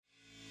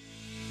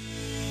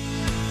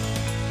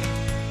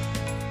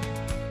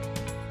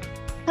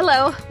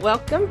Hello,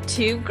 welcome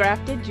to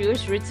Grafted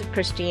Jewish Roots of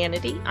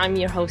Christianity. I'm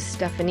your host,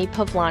 Stephanie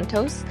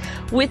Pavlantos.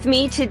 With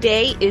me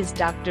today is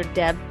Dr.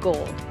 Deb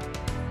Gold.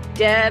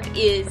 Deb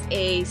is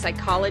a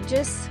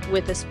psychologist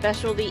with a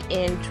specialty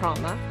in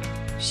trauma.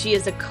 She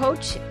is a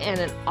coach and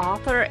an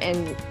author,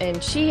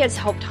 and she has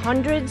helped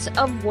hundreds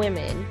of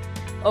women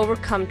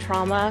overcome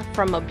trauma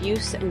from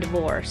abuse and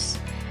divorce.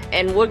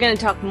 And we're going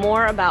to talk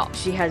more about,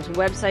 she has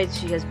websites,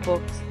 she has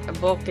a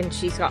book, and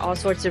she's got all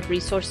sorts of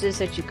resources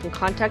that you can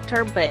contact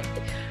her. But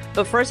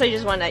first, I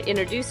just want to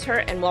introduce her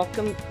and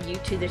welcome you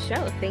to the show.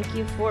 Thank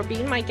you for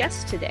being my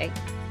guest today.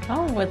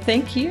 Oh, well,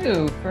 thank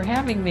you for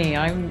having me.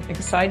 I'm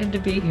excited to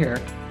be here.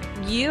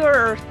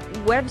 Your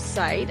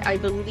website, I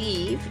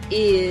believe,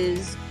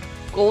 is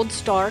Gold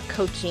Star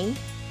Coaching.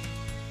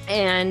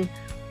 And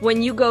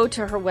when you go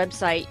to her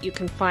website, you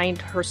can find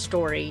her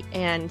story.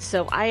 And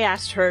so I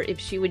asked her if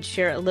she would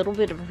share a little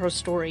bit of her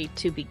story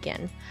to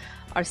begin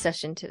our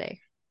session today.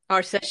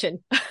 Our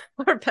podcast.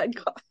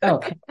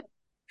 Okay.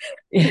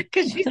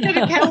 Because she's going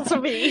to counsel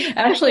me.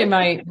 Actually,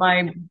 my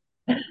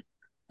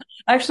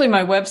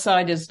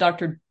website is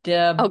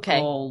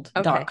drdebgold.com.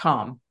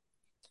 Okay.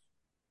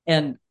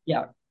 And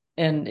yeah.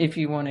 And if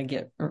you want to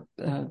get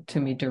to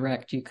me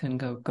direct, you can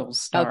go Gold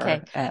Star.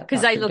 Okay.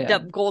 Because I looked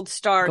up Gold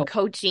Star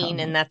Coaching,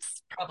 and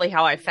that's probably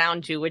how I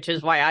found you, which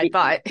is why I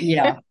thought.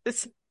 Yeah.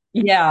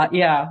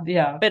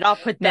 Yeah. But I'll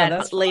put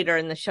that later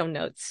in the show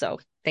notes. So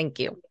thank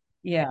you.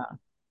 Yeah.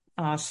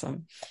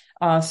 Awesome.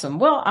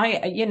 Well,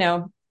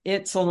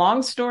 it's a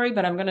long story,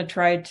 but I'm going to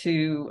try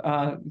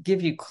to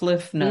give you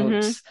cliff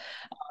notes.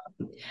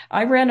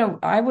 I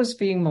was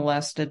being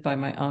molested by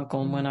my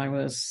uncle when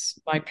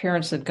my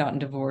parents had gotten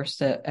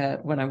divorced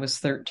when I was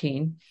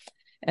 13,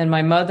 and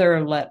my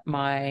mother let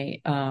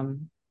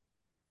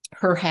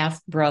her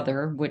half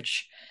brother,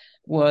 which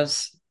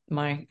was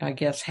my, I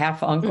guess,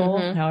 half uncle,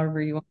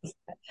 however you want to say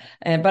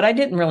it. But I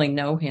didn't really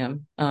know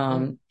him.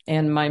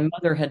 And my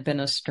mother had been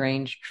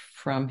estranged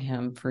from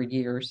him for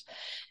years.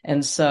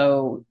 And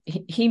so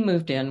he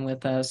moved in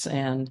with us,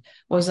 and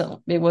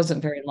it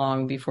wasn't very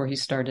long before he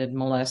started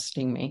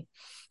molesting me.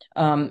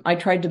 I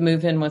tried to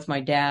move in with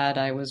my dad.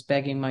 I was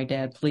begging my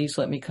dad, please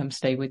let me come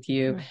stay with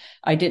you.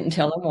 I didn't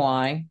tell him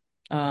why.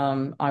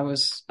 I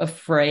was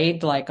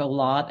afraid, like a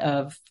lot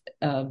of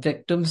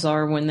victims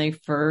are when they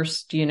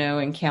first,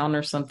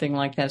 encounter something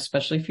like that,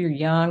 especially if you're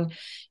young.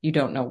 You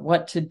don't know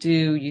what to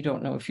do. You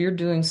don't know if you're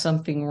doing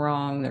something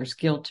wrong. There's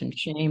guilt and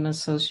shame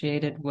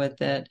associated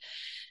with it.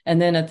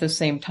 And then at the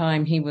same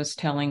time, he was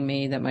telling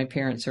me that my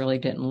parents really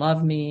didn't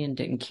love me and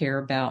didn't care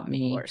about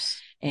me. Of course.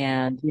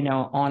 And,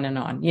 on and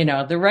on,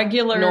 the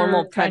regular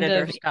normal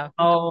predator stuff.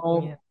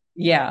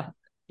 Yeah.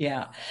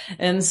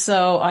 And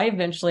so I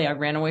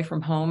ran away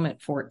from home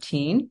at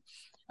 14.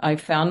 I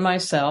found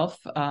myself,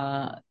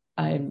 I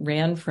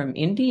ran from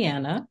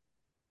Indiana,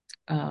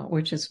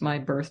 which is my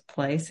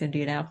birthplace,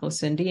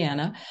 Indianapolis,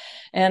 Indiana.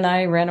 And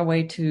I ran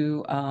away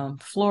to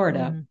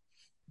Florida.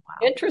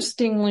 Wow.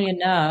 Interestingly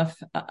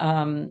enough,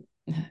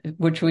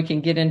 which we can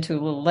get into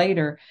a little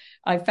later,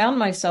 I found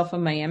myself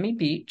in Miami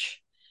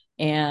Beach,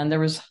 and there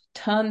was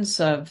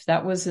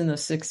that was in the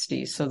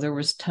 60s. So there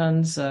was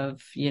tons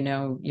of,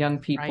 young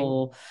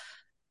people,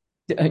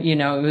 right.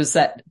 It was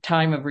that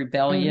time of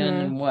rebellion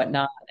and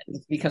whatnot,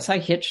 because I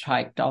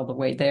hitchhiked all the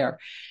way there.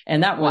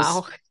 And that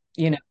was,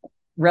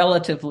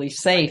 relatively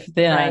safe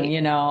then,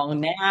 right. Now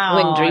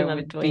wouldn't dream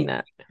of doing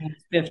that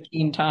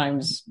 15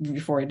 times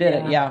before I did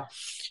it. Yeah.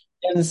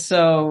 And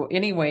so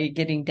anyway,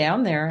 getting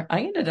down there,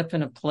 I ended up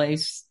in a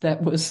place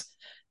that was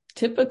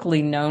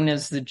typically known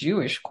as the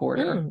Jewish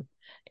Quarter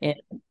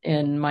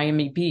in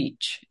Miami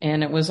Beach.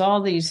 And it was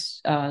all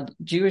these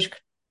Jewish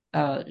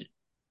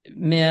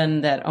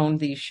men that owned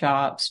these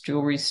shops,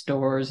 jewelry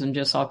stores, and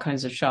just all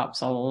kinds of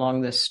shops all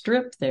along this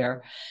strip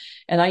there.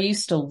 And I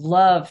used to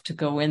love to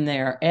go in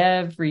there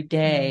every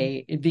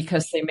day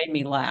because they made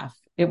me laugh.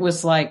 It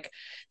was like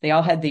they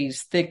all had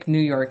these thick New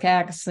York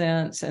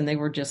accents, and they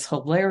were just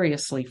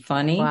hilariously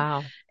funny.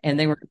 Wow. And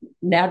they were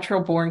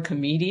natural born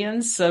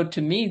comedians. So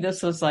to me,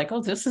 this was like,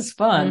 oh, this is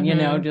fun,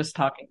 just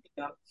talking to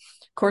them.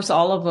 Of course,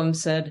 all of them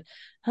said,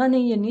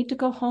 honey, you need to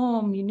go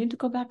home. You need to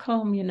go back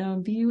home,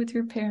 be with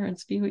your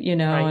parents, right.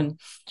 And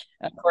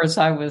of course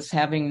I was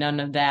having none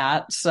of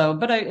that. So,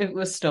 but it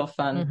was still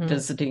fun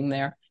visiting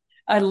there.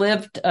 I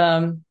lived,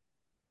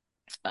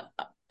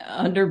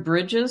 under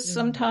bridges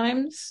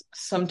sometimes.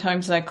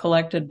 Sometimes I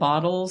collected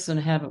bottles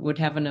and would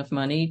have enough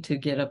money to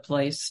get a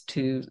place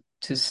to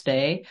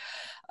stay.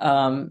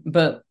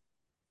 But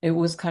it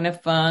was kind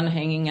of fun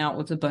hanging out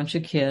with a bunch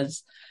of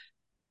kids.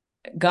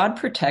 God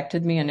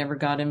protected me. I never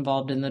got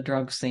involved in the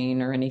drug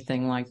scene or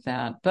anything like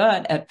that.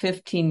 But at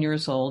 15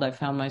 years old, I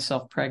found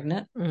myself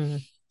pregnant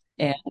and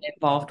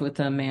involved with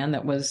a man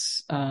that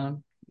was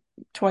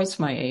twice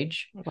my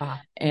age. Wow.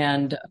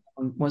 And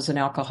was an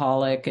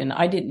alcoholic. And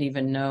I didn't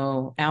even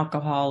know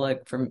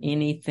alcoholic from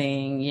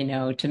anything.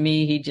 To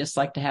me, he just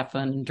liked to have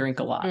fun and drink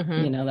a lot.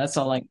 That's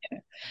all I knew.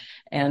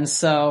 And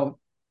so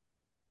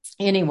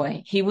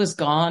anyway, he was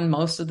gone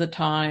most of the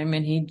time,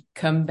 and he'd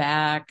come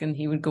back and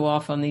he would go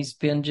off on these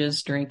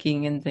binges,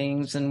 drinking and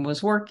things, and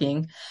was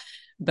working,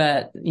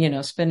 but,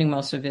 spending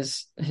most of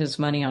his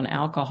money on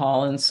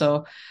alcohol. And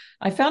so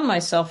I found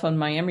myself on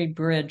Miami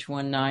Bridge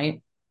one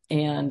night,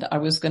 and I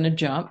was going to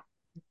jump.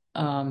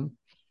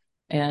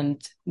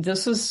 And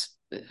this was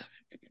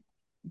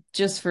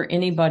just for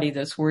anybody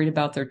that's worried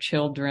about their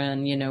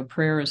children.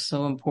 Prayer is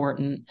so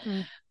important.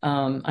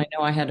 I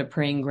know I had a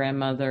praying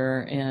grandmother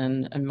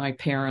and my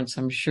parents,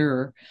 I'm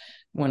sure,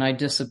 when I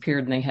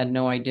disappeared, and they had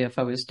no idea if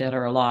I was dead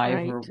or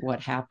alive or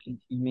what happened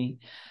to me.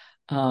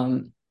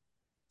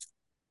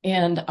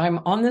 And I'm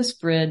on this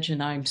bridge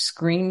and I'm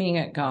screaming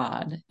at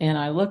God, and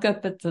I look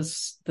up at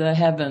the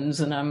heavens,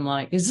 and I'm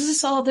like, is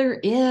this all there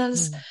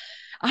is?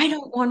 I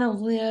don't want to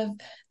live.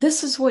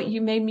 This is what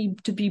you made me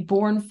to be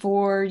born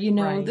for.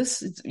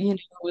 This is, it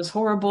was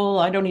horrible.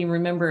 I don't even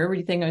remember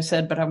everything I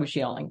said, but I was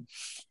yelling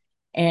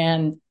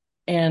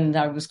and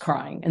I was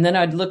crying. And then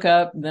I'd look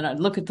up, and then I'd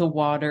look at the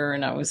water,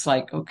 and I was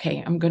like,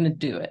 okay, I'm going to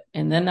do it.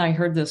 And then I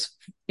heard this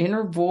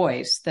inner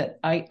voice that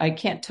I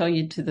can't tell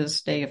you to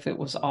this day if it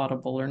was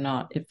audible or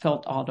not. It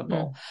felt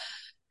audible.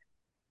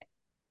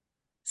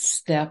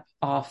 Step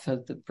off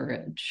of the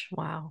bridge.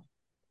 Wow.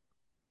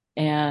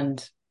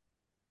 And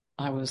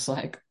I was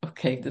like,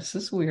 okay, this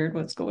is weird.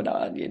 What's going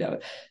on?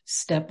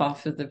 Step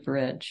off of the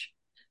bridge.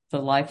 The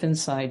life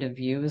inside of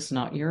you is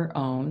not your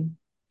own.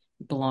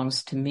 It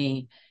belongs to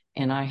me.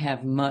 And I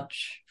have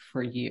much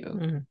for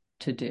you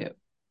to do.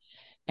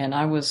 And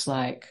I was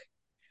like,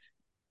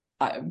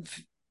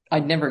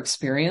 I'd never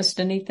experienced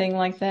anything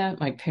like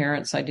that. My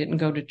parents, I didn't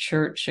go to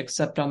church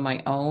except on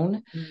my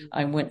own.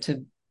 I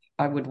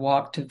would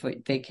walk to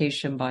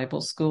Vacation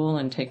Bible School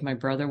and take my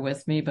brother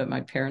with me. But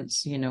my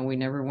parents, we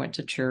never went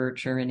to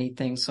church or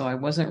anything. So I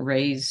wasn't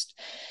raised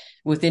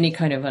with any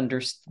kind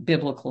of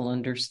biblical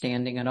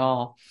understanding at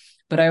all.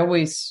 But I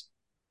always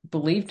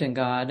believed in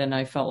God, and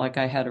I felt like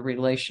I had a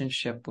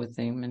relationship with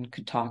him and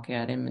could talk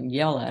at him and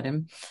yell at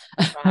him.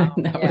 Wow,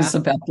 that was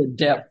about the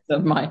depth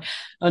of my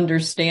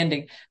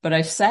understanding. But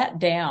I sat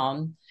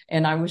down,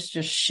 and I was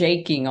just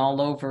shaking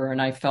all over,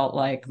 and I felt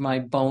like my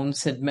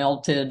bones had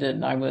melted,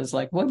 and I was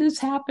like, what is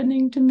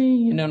happening to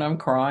me? And I'm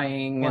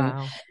crying.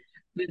 Wow.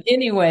 But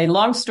anyway,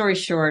 long story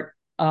short,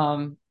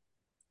 my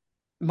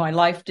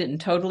life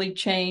didn't totally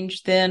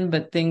change then,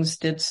 but things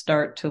did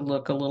start to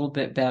look a little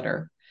bit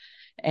better.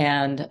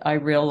 And I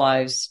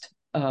realized,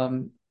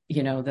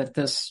 that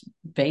this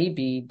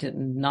baby did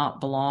not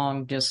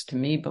belong just to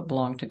me, but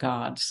belonged to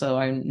God. So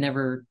I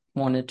never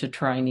wanted to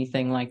try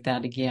anything like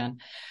that again.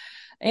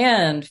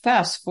 And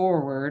fast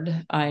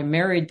forward, I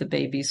married the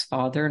baby's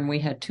father, and we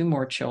had 2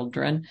 more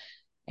children.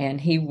 And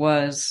he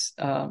was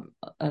a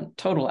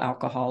total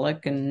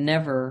alcoholic and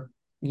never,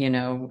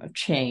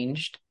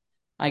 changed.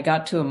 I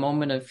got to a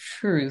moment of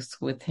truth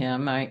with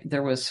him.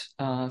 There was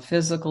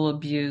physical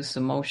abuse,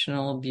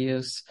 emotional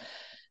abuse.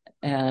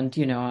 And,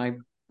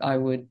 I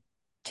would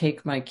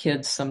take my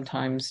kids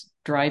sometimes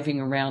driving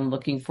around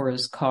looking for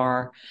his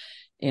car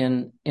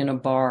in a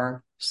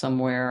bar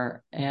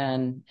somewhere,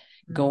 and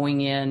going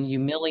in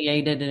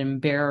humiliated and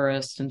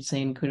embarrassed and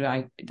saying,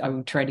 I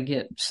would try to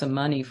get some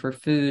money for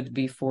food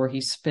before he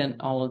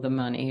spent all of the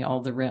money,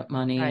 all the rent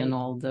money and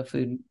all the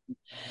food,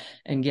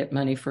 and get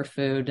money for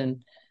food. And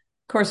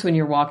of course, when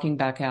you're walking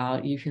back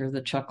out, you hear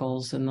the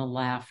chuckles and the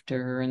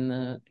laughter and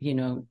the,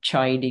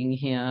 chiding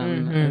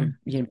him, and,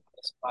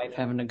 his wife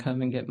having to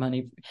come and get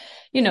money,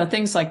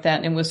 things like that.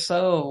 And it was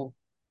so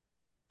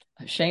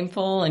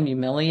shameful and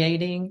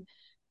humiliating,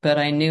 but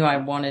I knew I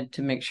wanted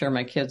to make sure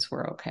my kids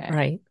were okay.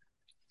 Right.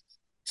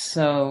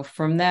 So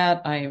from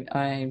that,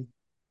 I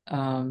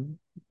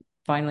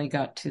finally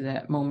got to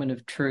that moment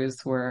of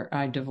truth where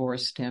I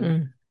divorced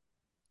him.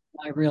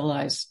 I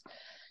realized,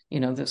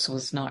 this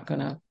was not going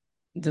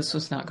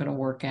to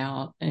work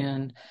out.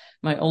 And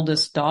my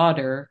oldest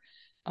daughter,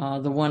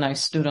 the one I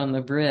stood on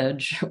the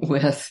bridge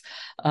with,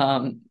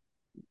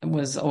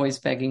 was always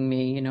begging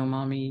me,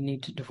 Mommy, you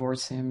need to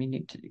divorce him.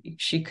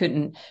 She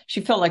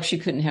felt like she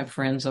couldn't have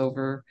friends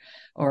over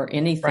or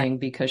anything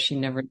because she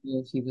never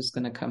knew if he was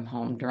going to come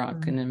home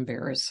drunk and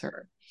embarrass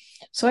her.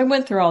 So I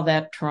went through all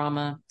that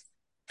trauma.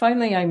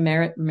 Finally, I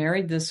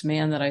married this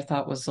man that I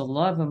thought was the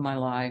love of my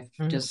life,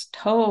 just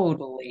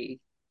totally,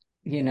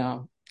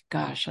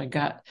 gosh,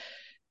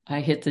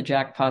 I hit the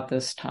jackpot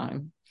this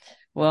time.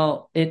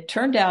 Well, it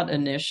turned out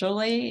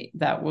initially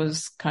that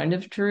was kind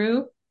of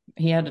true.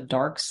 He had a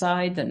dark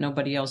side that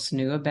nobody else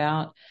knew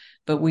about,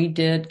 but we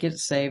did get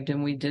saved,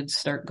 and we did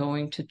start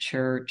going to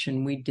church,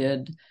 and we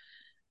did,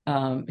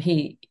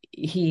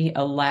 he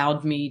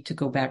allowed me to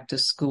go back to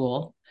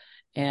school,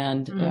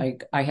 and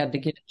I had to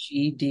get a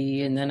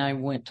GED, and then I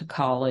went to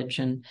college,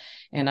 and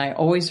I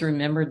always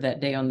remembered that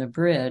day on the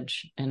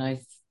bridge, and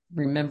I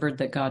remembered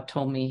that God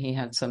told me he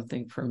had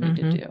something for me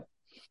to do.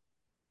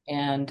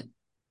 And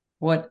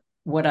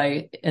what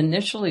I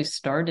initially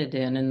started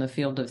in the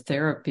field of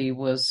therapy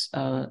was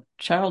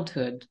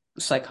childhood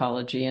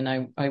psychology.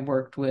 And I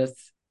worked with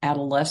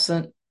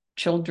adolescent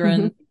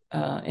children,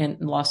 in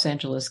Los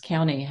Angeles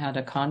County had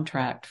a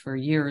contract for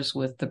years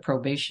with the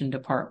probation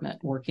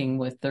department, working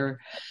with their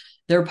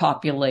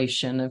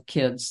population of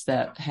kids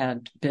that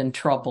had been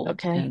troubled.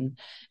 Okay. And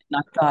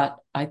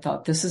I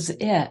thought, this is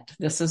it.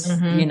 This is,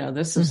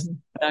 this is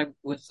what I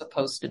was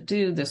supposed to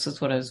do. This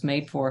is what I was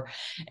made for.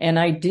 And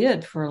I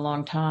did for a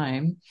long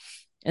time.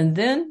 And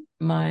then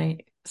my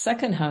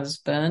second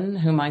husband,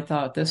 whom I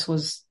thought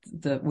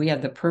we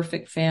had the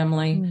perfect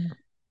family.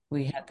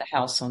 We had the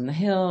house on the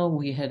hill.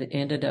 We had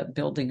ended up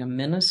building a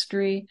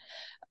ministry.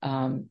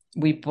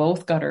 We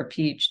both got our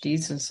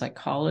PhDs in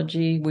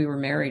psychology. We were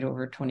married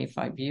over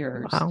 25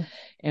 years. Wow.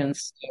 And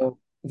so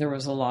there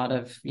was a lot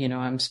of,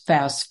 I'm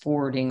fast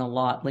forwarding a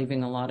lot,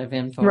 leaving a lot of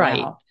info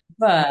out.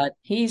 But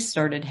he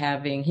started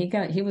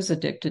he was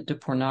addicted to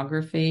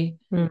pornography.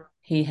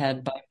 He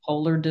had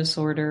bipolar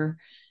disorder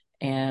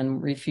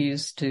and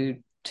refused to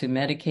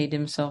medicate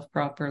himself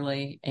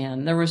properly.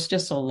 And there was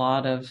just a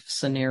lot of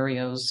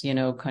scenarios,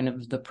 kind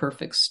of the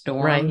perfect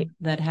storm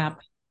that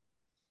happened.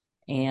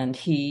 And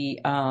he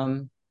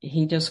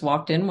just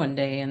walked in one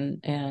day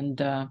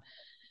and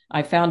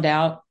I found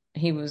out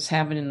he was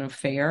having an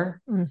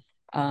affair.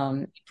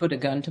 He put a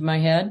gun to my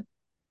head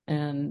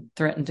and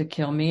threatened to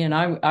kill me. And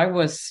I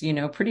was,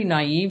 pretty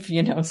naive,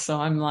 so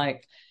I'm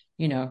like,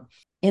 in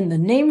the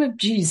name of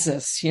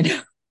Jesus,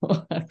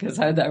 because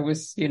I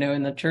was,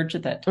 in the church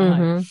at that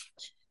time.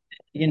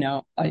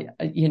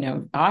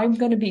 I'm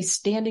going to be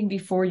standing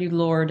before you,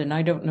 Lord, and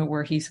I don't know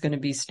where he's going to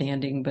be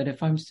standing, but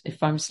if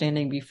I'm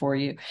standing before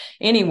you,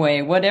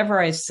 anyway, whatever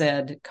I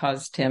said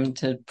caused him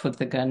to put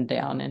the gun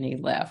down, and he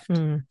left.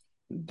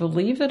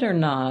 Believe it or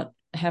not,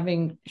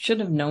 should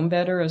have known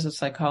better as a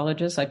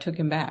psychologist, I took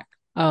him back.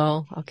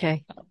 Oh,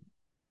 okay.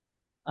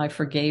 I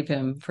forgave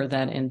him for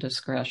that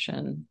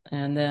indiscretion.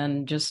 And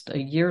then just a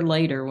year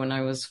later, when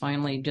I was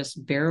finally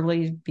just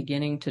barely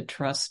beginning to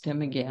trust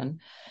him again,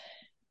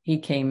 he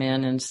came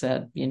in and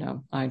said,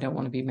 I don't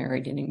want to be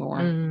married anymore.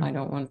 I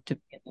don't want to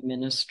be in the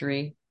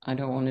ministry. I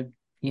don't want to,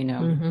 you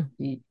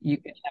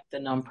can have the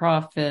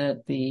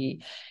nonprofit,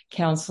 the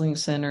counseling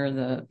center,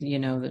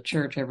 the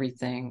church,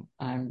 everything.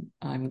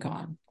 I'm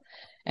gone.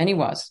 And he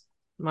was.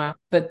 Wow.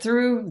 But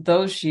through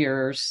those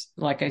years,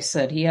 like I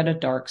said, he had a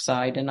dark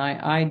side, and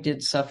I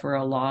did suffer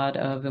a lot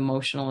of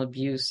emotional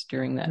abuse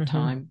during that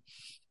time.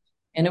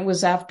 And it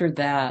was after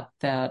that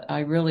I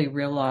really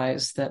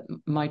realized that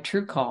my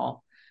true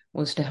call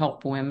was to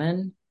help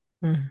women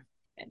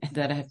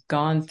that have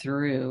gone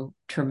through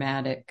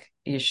traumatic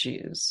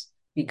issues.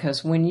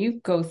 Because when you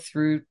go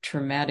through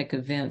traumatic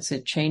events,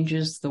 it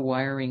changes the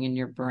wiring in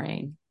your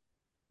brain.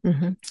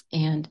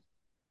 And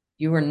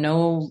you are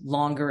no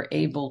longer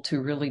able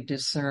to really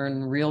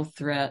discern real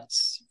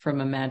threats from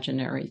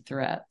imaginary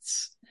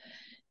threats.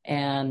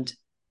 And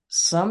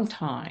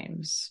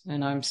sometimes,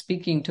 and I'm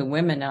speaking to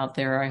women out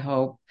there, I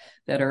hope,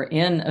 that are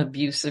in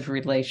abusive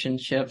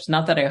relationships,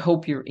 not that I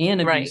hope you're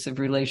in abusive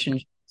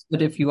relationships,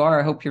 but if you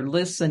are, I hope you're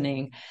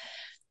listening,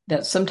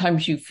 that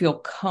sometimes you feel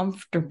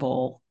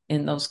comfortable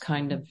in those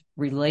kind of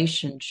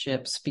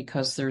relationships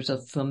because there's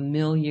a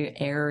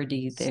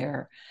familiarity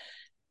there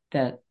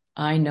that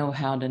I know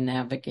how to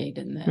navigate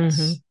in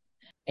this.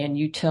 And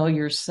you tell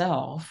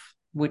yourself,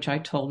 which I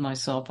told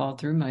myself all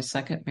through my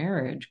second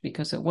marriage,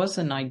 because it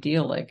wasn't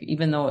idyllic,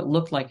 even though it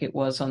looked like it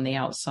was on the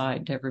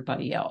outside to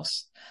everybody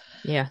else.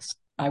 Yes.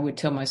 I would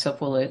tell myself,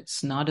 well,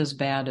 it's not as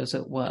bad as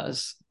it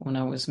was when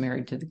I was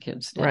married to the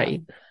kid's dad.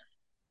 Right.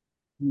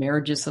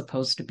 Marriage is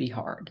supposed to be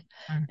hard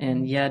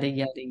and yada,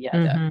 yada,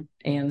 yada.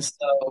 And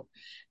so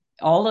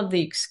all of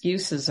the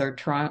excuses are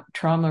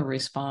trauma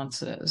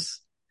responses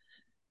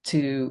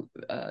to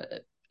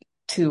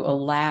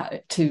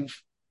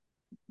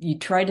you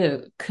try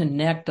to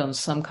connect on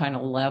some kind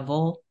of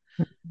level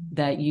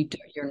that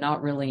you're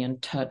not really in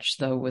touch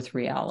though with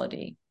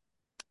reality.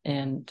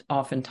 And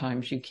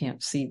oftentimes you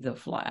can't see the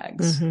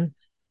flags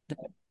that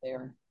are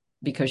there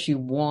because you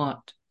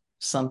want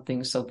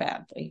something so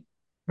badly.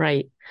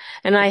 Right.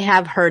 And I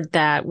have heard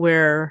that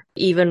where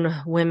even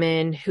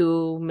women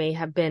who may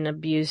have been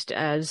abused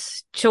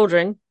as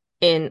children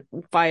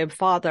by a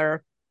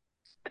father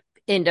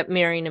end up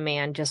marrying a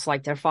man just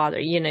like their father.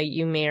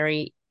 You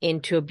marry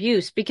into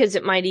abuse because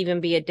it might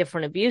even be a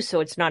different abuse. So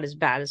it's not as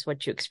bad as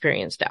what you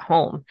experienced at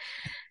home.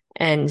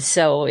 And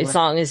so as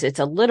long as it's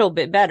a little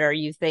bit better,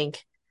 you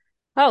think,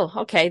 oh,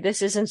 okay,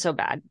 this isn't so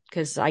bad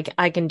because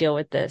I can deal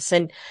with this.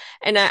 And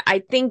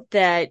I think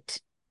that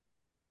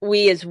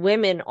we as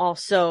women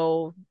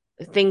also,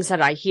 things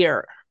that I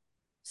hear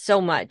so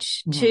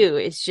much too,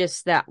 it's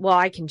just that, well,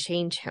 I can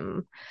change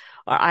him,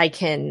 or I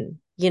can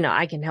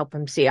help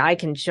him see, I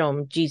can show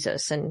him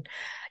Jesus. And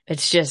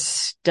it's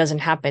just doesn't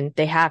happen.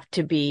 They have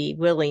to be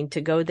willing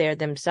to go there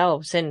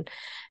themselves. And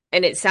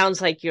it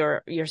sounds like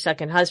your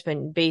second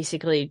husband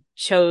basically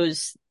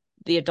chose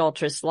the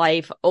adulterous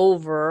life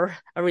over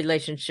a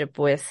relationship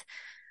with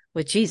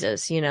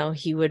Jesus.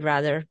 He would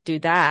rather do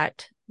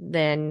that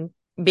than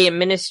be in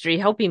ministry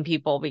helping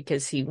people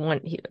because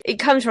it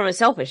comes from a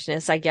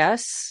selfishness, I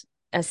guess,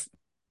 as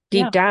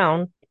deep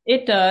down.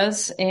 It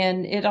does.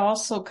 And it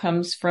also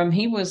comes from,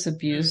 he was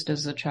abused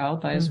as a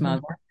child by his Mm-hmm.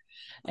 mother.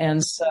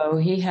 And so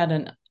he had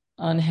an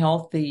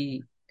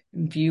unhealthy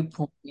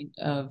viewpoint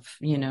of,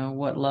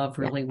 what love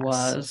really Yes.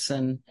 was.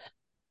 And,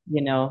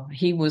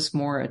 he was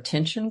more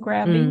attention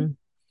grabbing. Mm,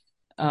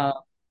 Uh,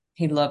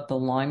 he loved the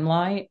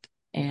limelight.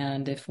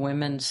 And if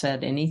women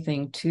said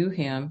anything to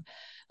him,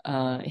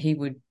 he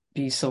would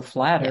be so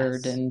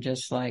flattered yes. and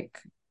just like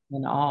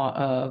in awe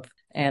of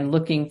and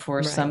looking for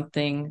Right.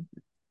 something,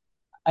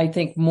 I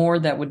think, more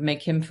that would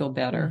make him feel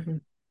better, Mm-hmm.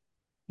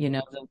 you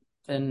know,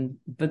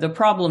 but the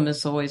problem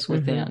is always Mm-hmm.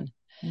 within.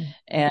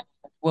 And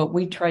what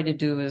we try to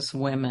do as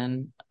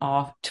women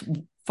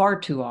far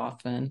too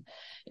often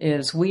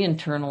is we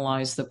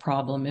internalize the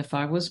problem. If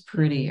I was Mm,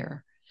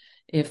 prettier,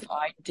 if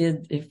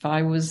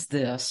I was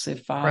this,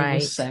 if I was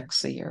right.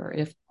 sexier,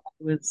 if I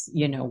was,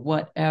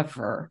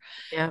 whatever,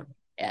 Yeah.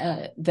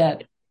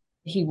 that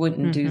he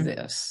wouldn't do Mm-hmm.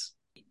 this.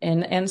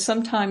 And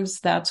sometimes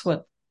that's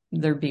what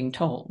they're being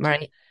told.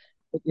 Right.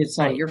 It's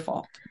all Right. your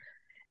fault.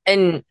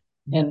 And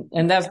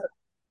And that's,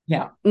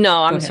 yeah, no,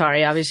 go I'm ahead.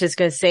 sorry. I was just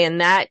going to say,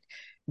 and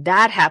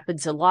that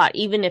happens a lot.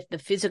 Even if the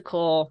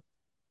physical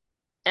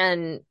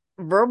and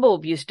verbal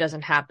abuse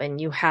doesn't happen,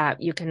 you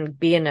can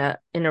be in a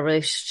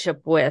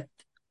relationship with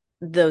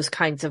those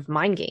kinds of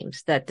mind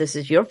games that this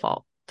is your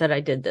fault that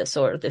I did this,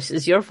 or this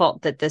is your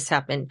fault that this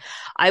happened.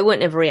 I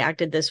wouldn't have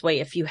reacted this way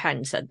if you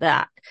hadn't said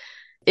that.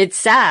 It's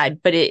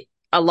sad, but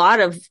a lot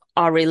of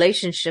our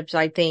relationships,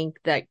 I think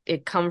that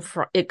it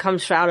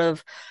comes out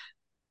of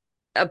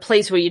a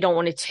place where you don't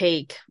want to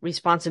take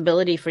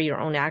responsibility for your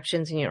own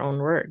actions and your own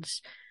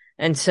words.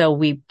 And so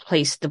we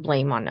place the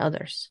blame on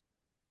others.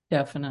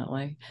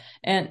 Definitely.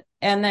 And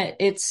that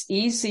it's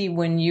easy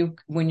when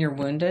you're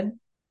wounded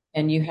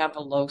and you have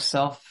a low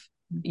self,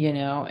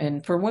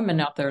 and for women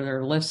out there that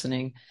are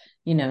listening,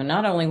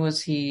 not only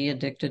was he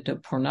addicted to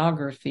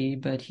pornography,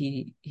 but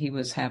he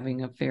was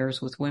having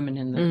affairs with women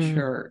in the Mm,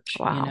 church,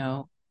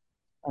 wow.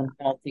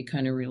 unhealthy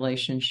kind of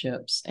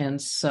relationships.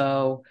 And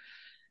so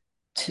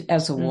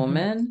as a Hmm.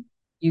 woman,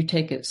 you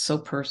take it so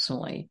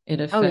personally.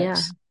 It Oh yeah.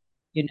 affects,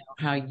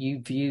 how you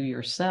view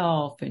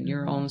yourself and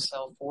your Hmm. own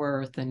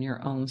self-worth and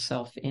your own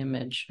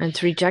self-image.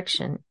 It's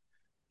rejection.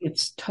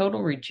 It's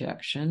total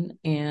rejection,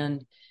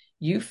 and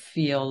you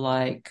feel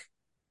like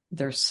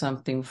there's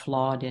something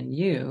flawed in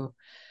you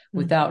Hmm.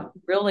 without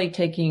really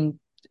taking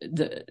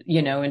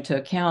into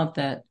account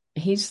that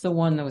he's the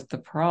one with the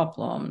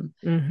problem.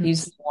 Hmm.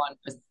 He's the one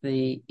with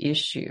the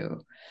issue.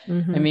 I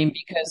Hmm. mean,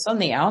 because on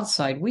the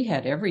outside, we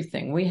had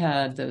everything. We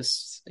had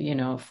this,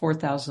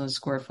 4,000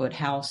 square foot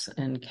house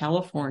in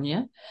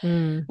California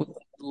Mm. with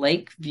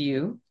lake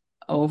view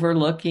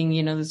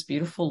overlooking, this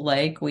beautiful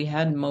lake. We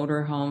had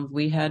motorhomes,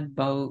 we had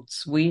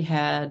boats, we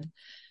had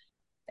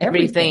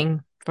everything.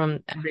 Everything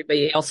from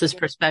everybody else's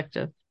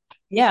perspective.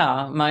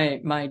 Yeah,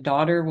 my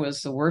daughter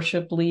was the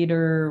worship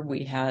leader.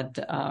 We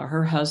had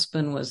her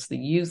husband was the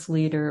youth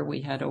leader.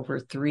 We had over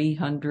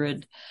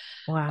 300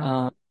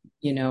 Wow. uh,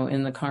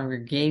 in the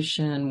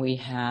congregation. We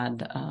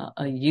had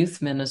a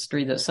youth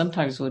ministry that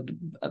sometimes would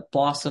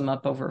blossom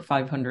up over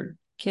 500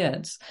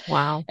 kids.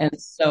 Wow.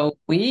 And so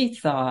we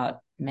thought,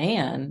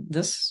 man,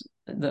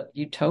 the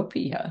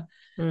utopia.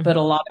 But Hmm.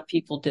 a lot of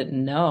people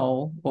didn't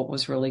know what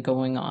was really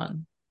going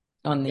on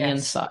the Yes.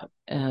 inside,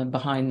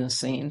 behind the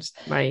scenes.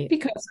 Right.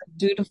 Because a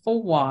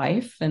dutiful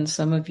wife, and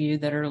some of you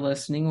that are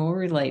listening will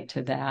relate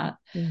to that,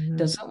 Hmm.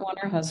 doesn't want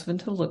her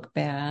husband to look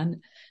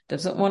bad,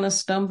 doesn't want to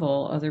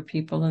stumble other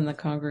people in the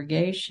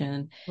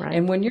congregation. Right.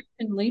 And when you're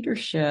in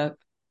leadership,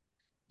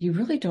 you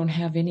really don't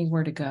have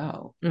anywhere to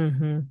go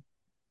Hmm.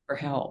 for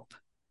help.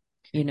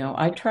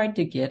 I tried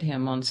to get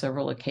him on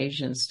several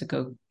occasions to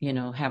go,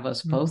 have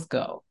us both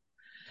go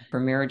for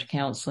marriage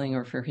counseling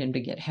or for him to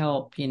get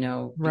help, because I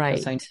know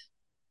Right.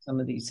 some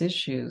of these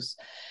issues.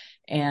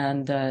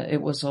 And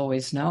it was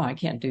always, no, I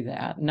can't do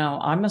that. No,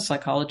 I'm a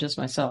psychologist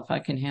myself. I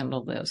can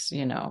handle this.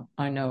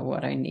 I know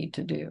what I need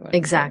to do and blah, blah.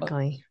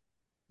 Exactly.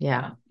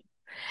 Yeah. Yeah.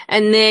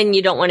 And then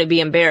you don't want to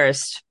be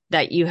embarrassed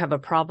that you have a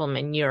problem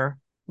and you're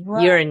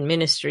Right. in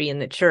ministry in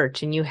the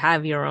church and you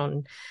have your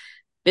own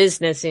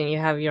business and you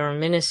have your own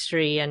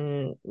ministry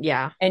and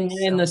yeah. And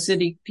in So the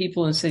city,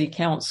 people in city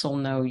council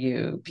know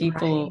you.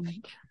 People, right.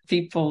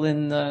 people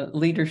in the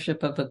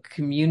leadership of a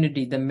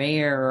community, the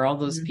mayor, all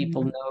those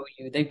people Hmm. know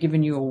you. They've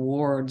given you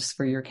awards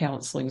for your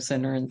counseling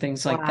center and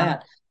things like Wow.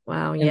 that.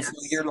 Wow. And so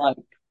Yes. you're like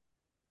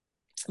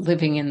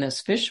living in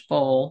this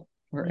fishbowl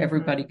where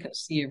everybody Hmm. can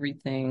see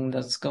everything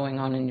that's going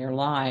on in your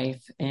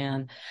life.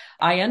 And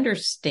I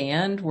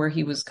understand where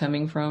he was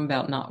coming from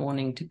about not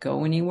wanting to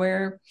go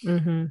anywhere.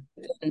 Hmm.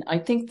 And I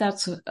think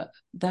that's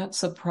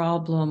a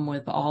problem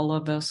with all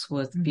of us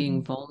with Hmm.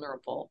 being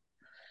vulnerable.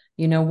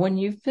 When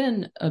you've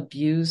been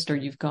abused or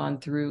you've gone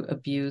through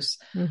abuse,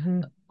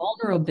 Hmm.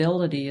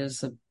 vulnerability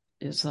is a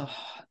is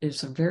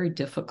a very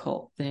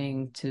difficult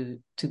thing to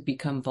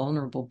become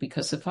vulnerable,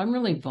 because if I'm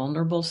really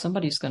vulnerable,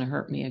 somebody's going to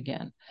hurt me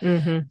again.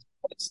 Hmm.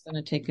 Somebody's going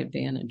to take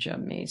advantage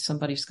of me.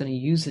 Somebody's going to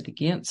use it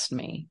against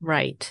me.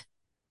 Right.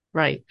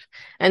 Right.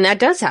 And that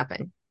does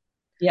happen.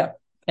 Yeah.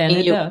 And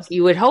it does.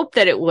 You would hope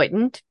that it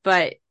wouldn't,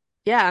 but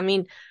yeah, I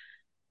mean,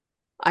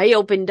 I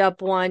opened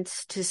up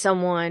once to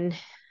someone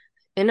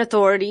in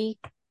authority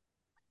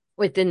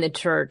within the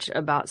church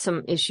about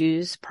some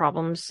issues,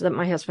 problems that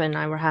my husband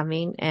and I were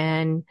having.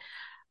 And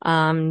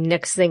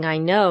next thing I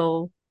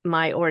know,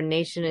 my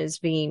ordination is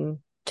being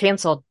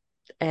canceled.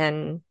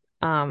 And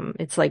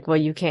it's like, well,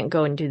 you can't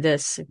go and do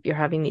this if you're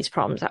having these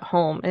problems at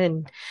home.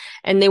 And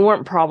they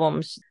weren't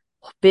problems,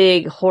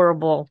 big,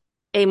 horrible,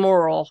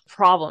 amoral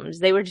problems.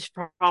 They were just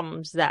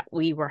problems that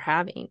we were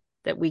having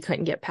that we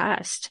couldn't get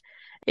past.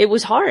 It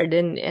was hard.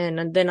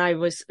 And then I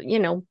was,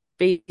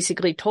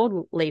 basically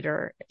told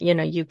later,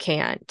 you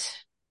can't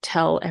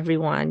tell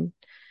everyone,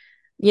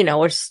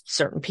 or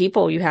certain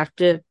people. You have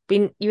to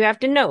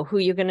know who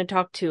you're going to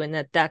talk to,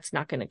 and that's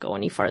not going to go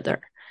any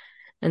further,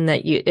 and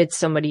that it's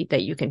somebody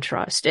that you can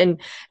trust.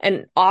 And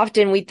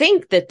often we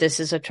think that this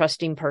is a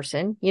trusting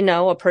person,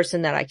 a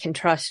person that I can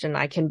trust and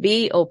I can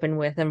be open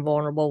with and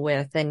vulnerable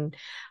with. And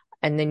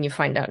then you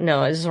find out,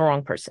 no, it's the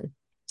wrong person.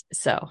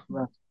 So,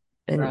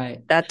 right.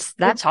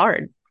 That's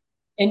hard.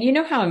 And you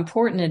know how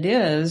important it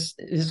is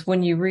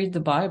when you read the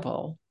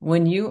Bible,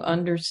 when you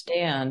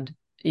understand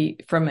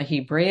from a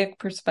Hebraic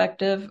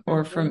perspective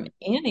or from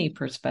any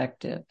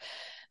perspective,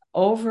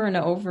 over and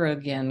over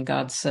again,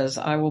 God says,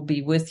 I will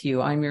be with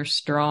you. I'm your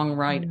strong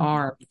right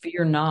arm.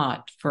 Fear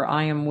not, for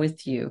I am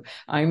with you.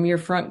 I'm your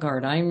front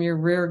guard. I'm your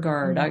rear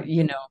guard. I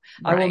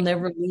will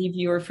never leave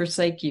you or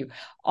forsake you.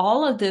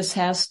 All of this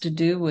has to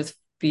do with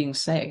being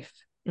safe.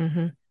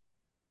 Mm-hmm.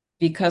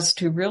 Because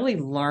to really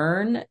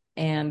learn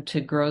and to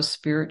grow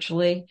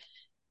spiritually,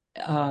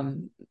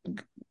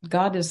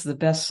 God is the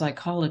best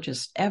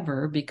psychologist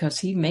ever, because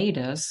he made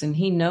us and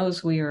he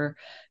knows we are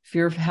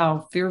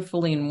how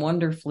fearfully and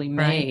wonderfully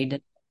made.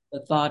 Right. The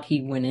thought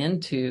he went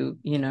into,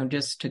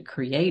 just to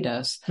create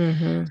us.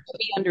 Mm-hmm. So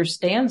he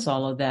understands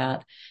all of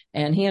that,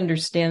 and he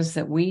understands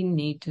that we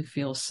need to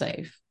feel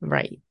safe.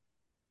 Right.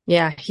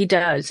 Yeah, he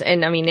does.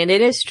 And I mean, and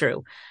it is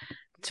true.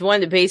 It's one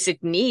of the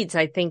basic needs,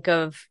 I think,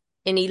 of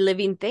any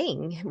living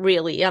thing,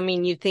 really. I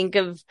mean,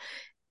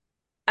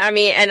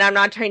 and I'm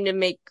not trying to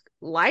make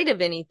light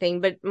of anything,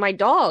 but my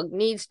dog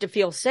needs to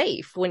feel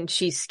safe when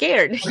she's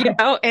scared,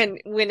 and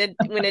when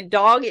a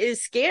dog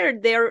is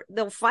scared,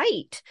 they'll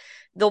fight,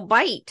 they'll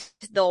bite,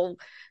 they'll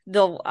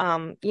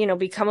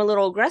become a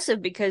little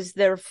aggressive because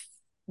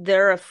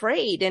they're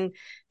afraid. And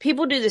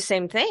people do the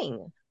same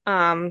thing.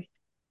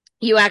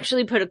 You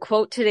actually put a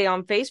quote today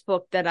on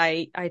Facebook that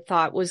I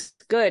thought was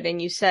good.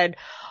 And you said,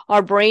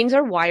 our brains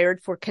are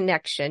wired for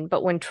connection,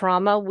 but when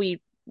trauma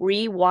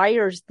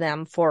rewires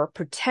them for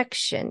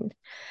protection.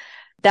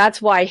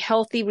 That's why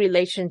healthy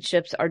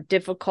relationships are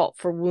difficult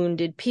for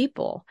wounded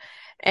people.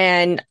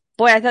 And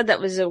boy, I thought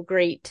that was a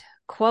great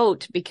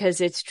quote,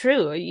 because it's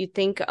true. You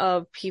think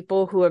of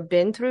people who have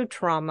been through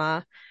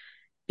trauma,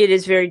 it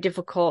is very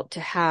difficult to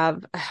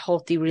have a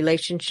healthy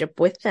relationship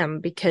with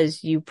them,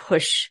 because you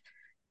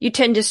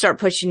tend to start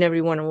pushing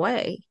everyone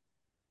away.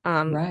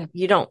 Right.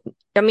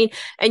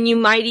 And you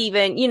might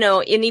even,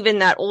 and even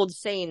that old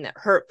saying that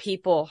hurt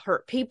people.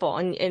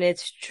 And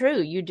it's true.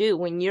 You do.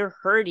 When you're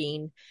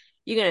hurting,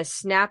 you're going to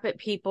snap at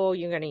people.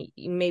 You're going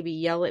to maybe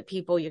yell at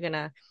people. You're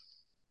going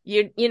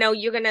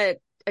to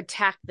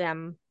attack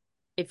them.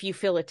 If you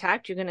feel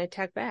attacked, you're going to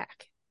attack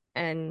back.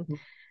 And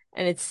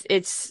it's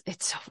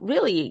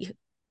really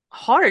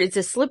hard. It's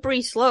a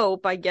slippery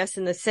slope, I guess,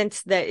 in the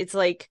sense that it's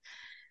like,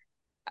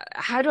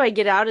 how do I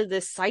get out of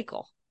this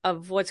cycle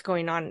of what's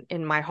going on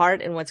in my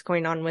heart and what's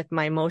going on with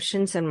my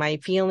emotions and my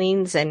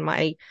feelings and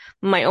my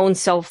own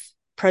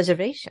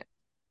self-preservation?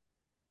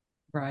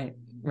 Right.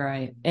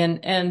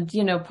 And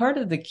part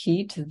of the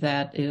key to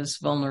that is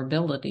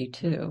vulnerability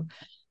too.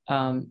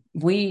 I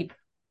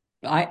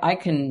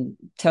can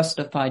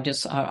testify,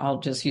 I'll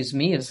just use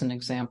me as an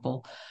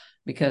example,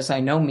 because I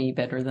know me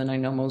better than I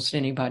know most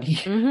anybody.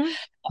 Mm-hmm.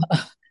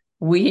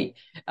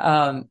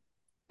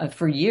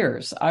 For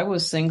years, I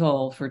was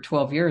single for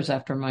 12 years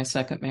after my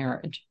second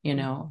marriage,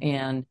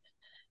 and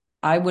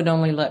I would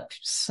only let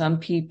some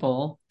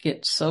people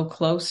get so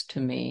close to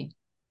me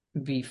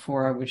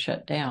before I would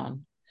shut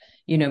down,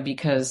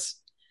 because,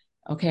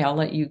 okay, I'll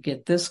let you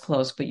get this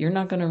close, but you're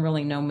not going to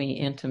really know me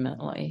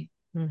intimately.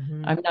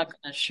 Mm-hmm. I'm not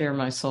going to share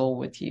my soul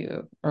with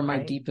you, or my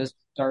deepest,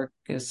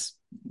 darkest,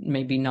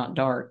 maybe not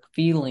dark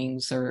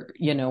feelings, or,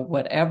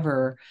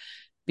 whatever,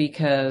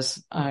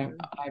 because I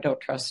don't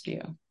trust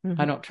you.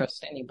 Mm-hmm. I don't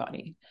trust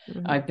anybody.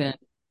 Mm-hmm.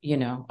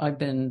 I've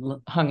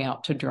been hung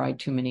out to dry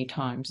too many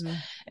times. Mm-hmm.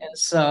 And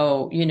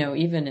so,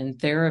 even in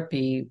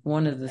therapy,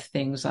 one of the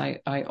things I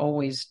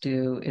always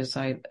do is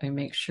I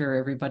make sure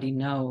everybody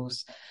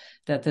knows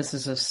that this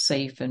is a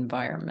safe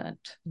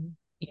environment,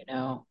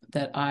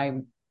 that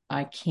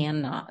I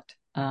cannot,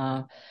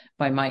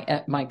 by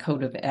my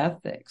code of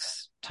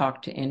ethics,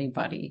 talk to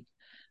anybody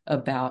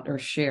about or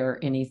share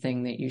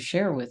anything that you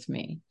share with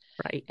me.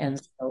 Right. And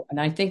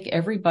I think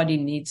everybody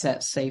needs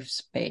that safe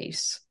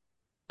space,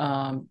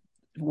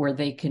 where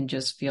they can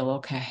just feel,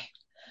 okay,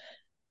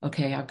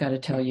 I've got to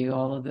tell you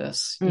all of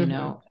this,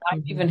 Mm-hmm.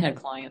 I've even had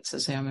clients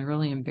that say, I'm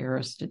really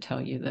embarrassed to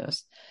tell you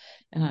this.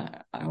 And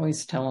I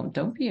always tell them,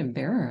 don't be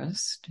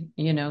embarrassed.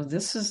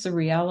 This is the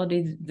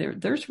reality.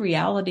 There's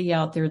reality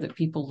out there that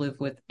people live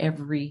with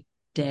every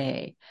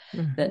day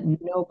that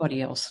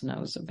nobody else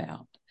knows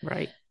about.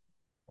 Right.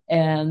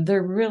 And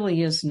there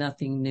really is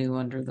nothing new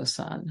under the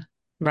sun.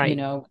 Right.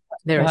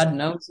 God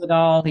knows it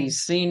all.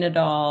 He's seen it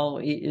all.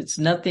 It's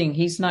nothing.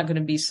 He's not going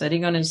to be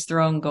sitting on his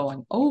throne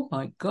going, oh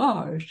my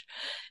gosh,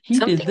 he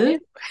did this,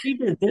 he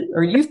did this,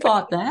 or you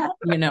thought that,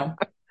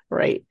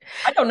 Right.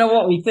 I don't know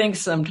what we think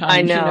sometimes.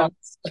 I know.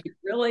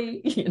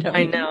 Really,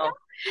 I know.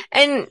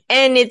 And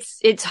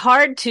it's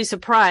hard to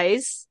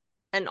surprise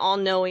an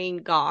all-knowing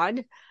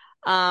God.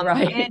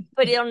 Right.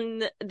 But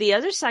on the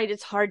other side,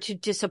 it's hard to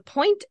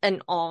disappoint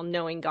an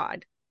all-knowing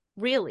God.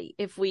 Really,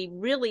 if we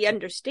really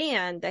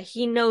understand that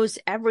he knows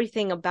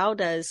everything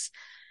about us,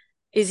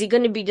 is he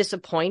going to be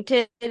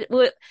disappointed? In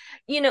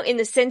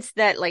the sense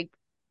that like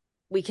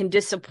we can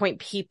disappoint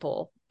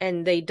people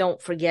and they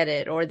don't forget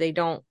it, or they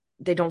don't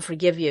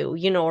forgive you,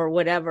 or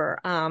whatever.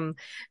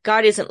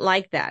 God isn't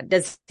like that.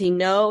 Does he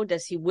know?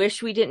 Does he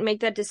wish we didn't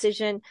make that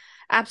decision?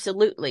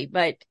 Absolutely.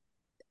 But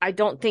I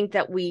don't think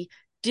that we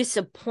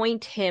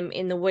disappoint him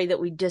in the way that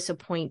we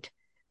disappoint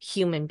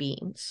human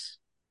beings,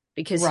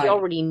 because he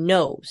already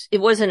knows. It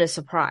wasn't a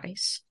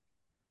surprise.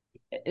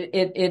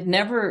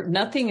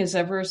 Nothing is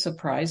ever a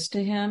surprise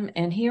to him,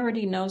 and he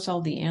already knows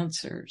all the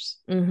answers.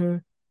 Mm-hmm.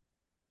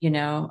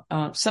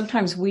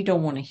 Sometimes we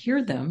don't want to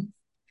hear them.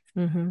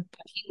 Mm-hmm.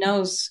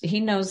 But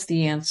he knows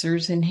the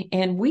answers,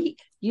 and we,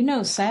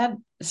 sad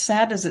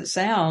as it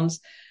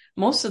sounds,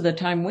 most of the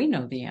time we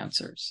know the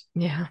answers.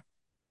 Yeah.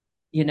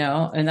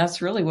 And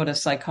that's really what a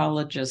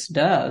psychologist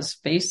does,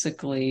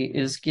 basically,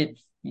 is get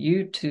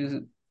you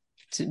to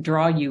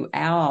draw you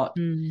out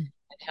and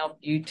help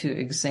you to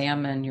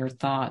examine your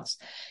thoughts.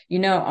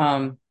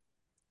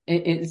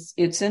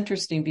 It's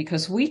interesting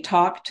because we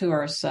talk to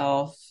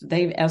ourselves.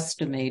 They've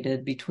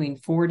estimated between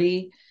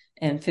 40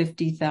 and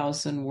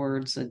 50,000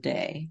 words a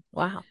day.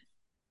 Wow.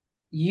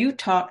 You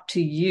talk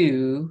to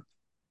you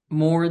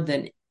more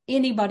than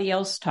anybody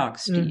else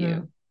talks to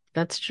you.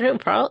 That's true.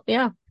 Probably.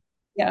 Yeah.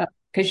 Yeah.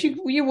 Because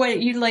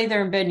you lay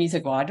there in bed and you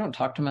think, well, I don't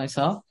talk to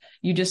myself.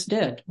 You just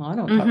did. Well, I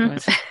don't talk to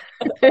myself.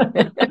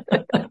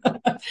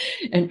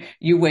 And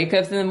you wake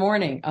up in the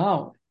morning.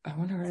 Oh, I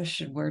wonder what I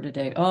should wear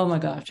today. Oh my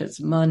gosh, it's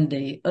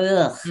Monday.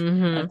 Ugh. I've got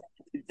to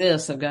do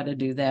this. I've got to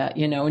do that.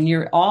 And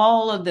you're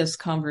all of this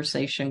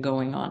conversation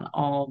going on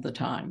all the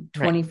time,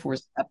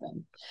 24/7.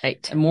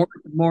 Right. And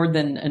more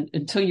than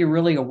until you're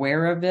really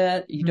aware of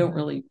it, you don't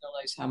really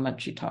realize how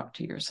much you talk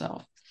to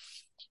yourself.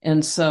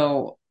 And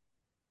so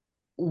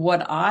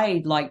what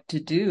I like to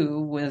do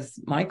with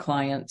my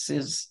clients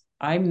is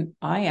I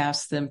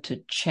ask them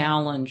to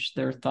challenge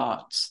their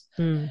thoughts.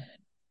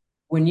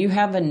 When you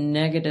have a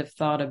negative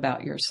thought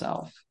about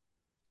yourself,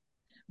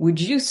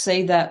 would you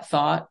say that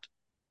thought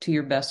to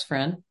your best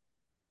friend?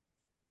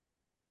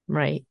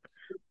 Right.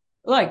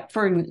 Like,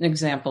 for an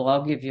example,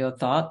 I'll give you a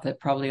thought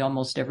that probably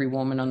almost every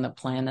woman on the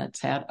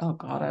planet's had. Oh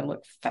God, I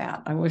look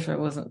fat. I wish I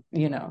wasn't,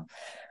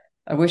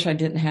 I wish I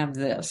didn't have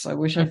this. I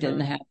wish I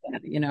didn't have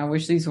that. I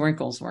wish these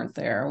wrinkles weren't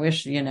there. I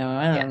wish,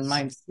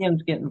 my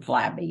skin's getting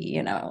flabby.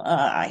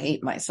 I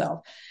hate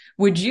myself.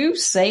 Would you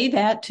say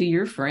that to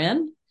your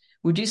friend?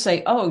 Would you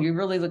say, oh, you're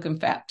really looking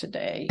fat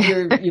today.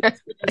 You're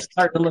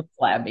starting to look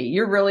flabby.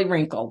 You're really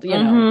wrinkled.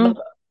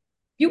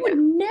 You would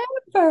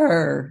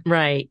never.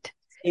 Right.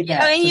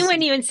 Yeah, you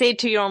wouldn't even say it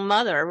to your own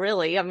mother,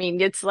 really. I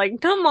mean, it's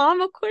like, no,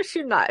 Mom, of course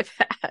you're not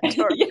fat.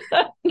 Or,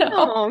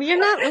 no, you're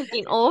not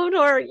looking old.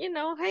 Or,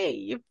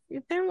 hey,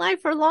 you've been alive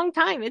for a long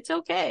time. It's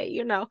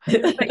okay,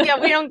 But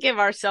yeah, we don't give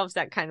ourselves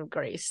that kind of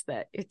grace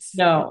that it's.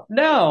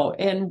 No.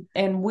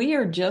 And we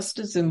are just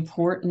as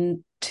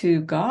important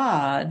to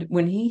God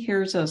when he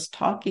hears us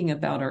talking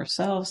about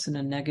ourselves in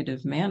a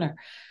negative manner.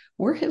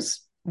 We're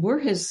his,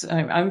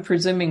 I'm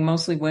presuming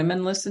mostly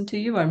women listen to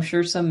you. I'm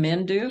sure some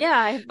men do. Yeah,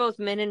 I have both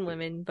men and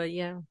women, but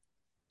yeah.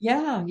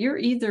 Yeah, you're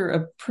either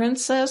a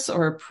princess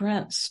or a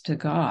prince to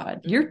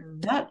God.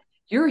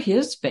 You're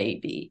his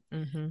baby.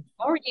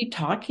 How are you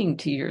talking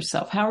to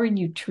yourself? How are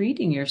you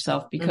treating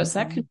yourself? Because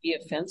that could be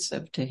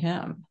offensive to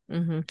him.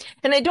 And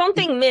I don't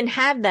think men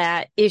have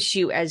that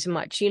issue as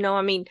much.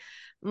 I mean,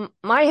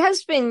 my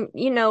husband,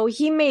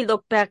 he may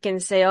look back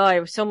and say, oh, I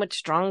was so much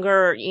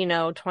stronger,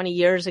 20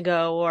 years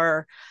ago,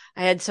 or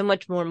I had so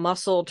much more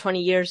muscle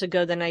 20 years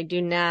ago than I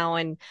do now.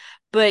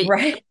 But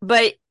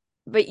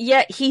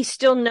yet he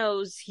still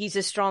knows he's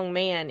a strong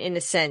man in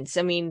a sense.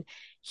 I mean,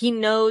 he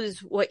knows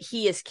what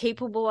he is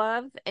capable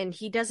of, and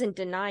he doesn't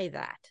deny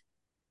that.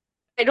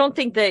 I don't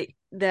think that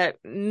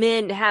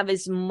men have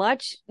as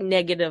much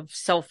negative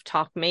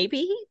self-talk.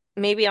 Maybe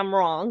I'm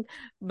wrong,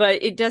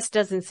 but it just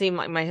doesn't seem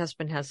like my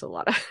husband has a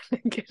lot of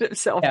negative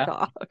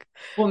self-talk. Yeah.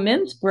 Well,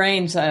 men's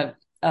brains, I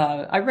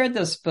read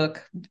this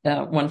book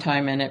one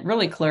time, and it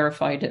really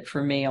clarified it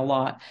for me a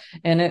lot.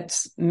 And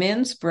it's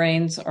men's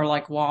brains are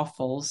like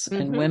waffles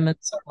and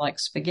women's are like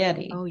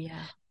spaghetti. Oh,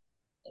 yeah.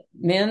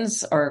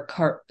 Men's are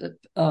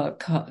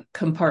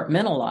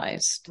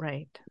compartmentalized.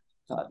 Right.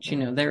 such.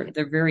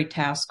 They're very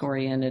task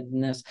oriented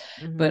in this,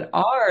 Mm-hmm. but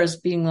ours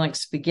being like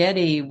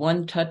spaghetti,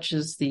 one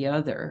touches the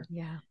other.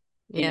 Yeah.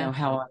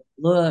 How I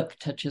look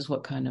touches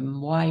what kind of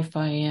wife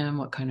I am,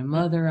 what kind of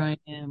mother I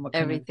am,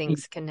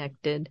 everything's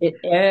connected.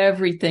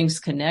 Everything's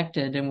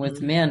connected. And with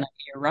Mm-hmm. men,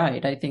 you're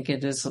right. I think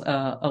it is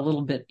a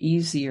little bit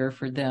easier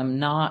for them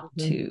not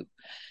to.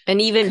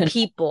 And even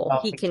people,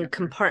 he can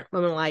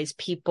compartmentalize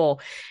people.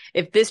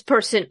 If this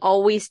person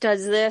always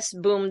does this,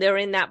 boom, they're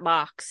in that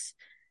box.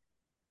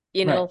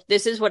 Right.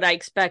 This is what I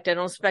expect. I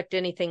don't expect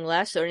anything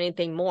less or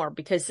anything more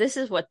because this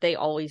is what they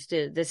always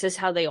do. This is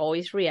how they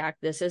always react.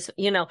 This is,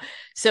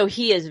 so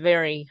he is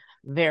very,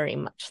 very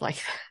much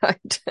like that.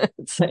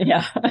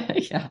 Yeah.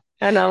 Yeah.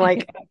 And I'm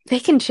like, they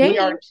can change.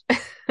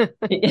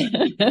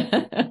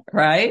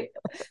 Right.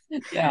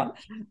 Yeah.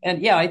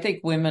 And I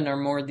think women are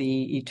more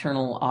the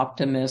eternal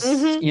optimists,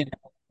 Mm-hmm.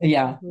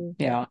 Yeah.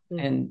 Yeah. Mm-hmm.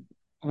 And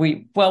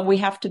we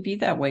have to be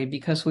that way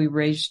because we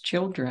raise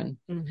children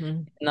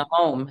in the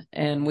home,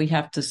 and we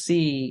have to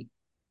see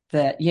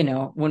that,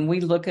 when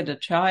we look at a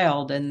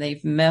child and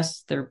they've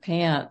messed their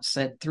pants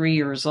at 3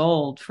 years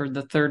old for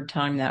the third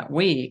time that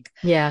week.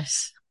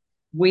 Yes.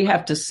 We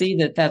have to see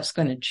that that's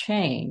going to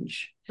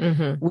change.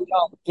 Mm-hmm. We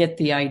don't get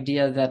the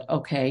idea that,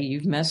 okay,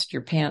 you've messed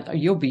your pants,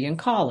 you'll be in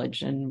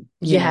college and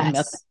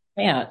mess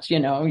pants, we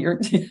know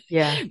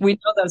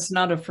that's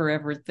not a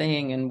forever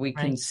thing, and we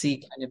can see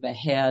kind of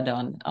ahead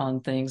on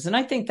things. And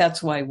I think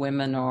that's why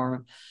women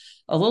are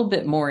a little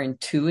bit more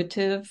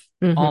intuitive,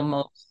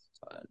 almost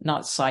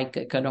not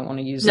psychic. I don't want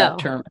to use that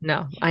term.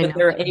 No, I know.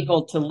 They're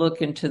able to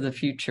look into the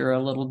future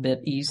a little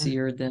bit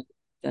easier than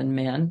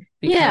men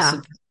because of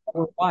how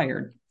we're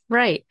wired.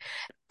 Right.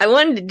 I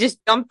wanted to just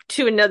jump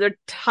to another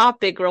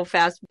topic real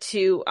fast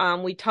too.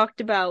 We talked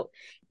about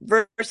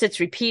verse that's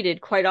repeated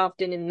quite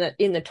often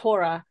in the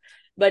Torah,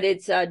 but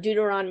it's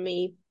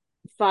Deuteronomy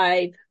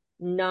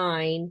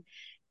 5:9.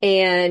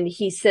 And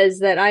he says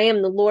that I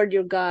am the Lord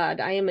your God.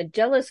 I am a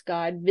jealous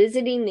God,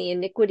 visiting the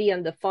iniquity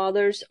on the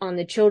fathers, on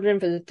the children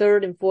for the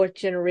third and fourth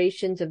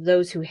generations of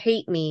those who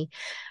hate me.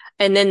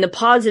 And then the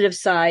positive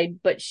side,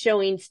 but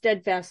showing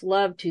steadfast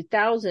love to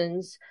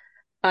thousands.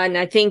 And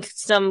I think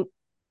some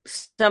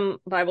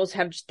Bibles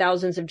have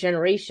thousands of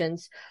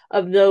generations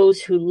of those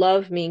who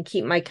love me and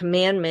keep my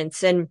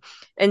commandments. And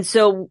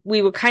so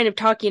we were kind of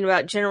talking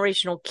about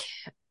generational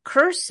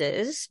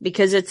curses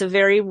because it's a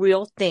very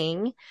real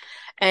thing.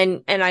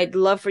 And I'd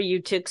love for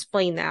you to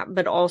explain that,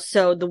 but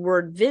also the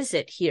word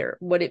visit here,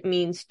 what it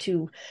means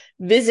to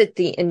visit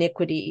the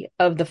iniquity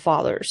of the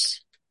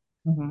fathers.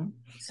 Mm-hmm.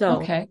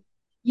 So, okay.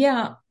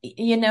 Yeah.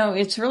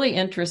 It's really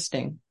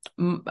interesting.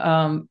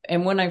 And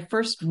when I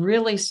first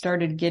really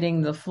started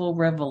getting the full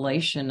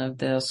revelation of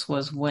this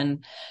was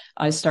when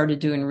I started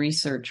doing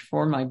research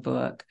for my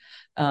book.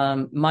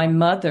 My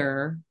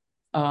mother,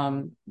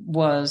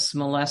 was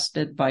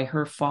molested by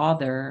her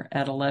father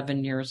at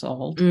 11 years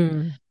old.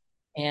 Mm.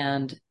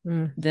 And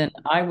then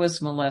I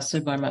was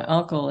molested by my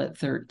uncle at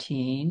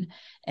 13.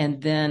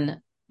 And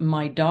then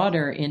my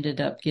daughter ended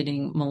up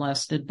getting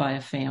molested by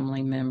a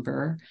family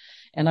member.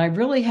 And I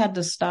really had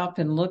to stop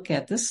and look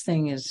at this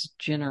thing is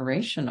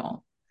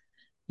generational,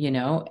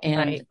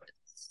 and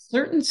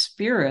certain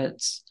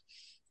spirits,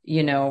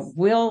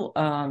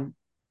 will,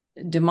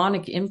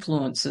 demonic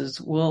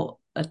influences will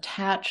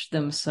attach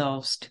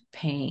themselves to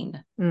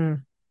pain,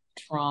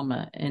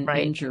 trauma, and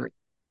injury.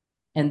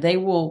 And they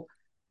will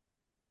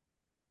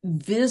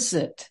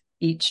visit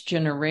each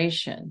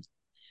generation,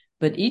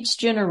 but each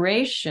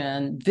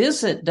generation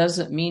visit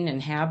doesn't mean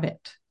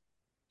inhabit.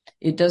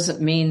 It doesn't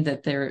mean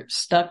that they're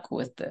stuck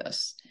with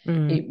this.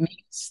 It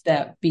means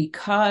that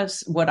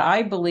because what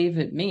I believe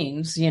it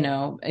means,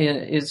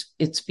 is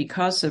it's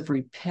because of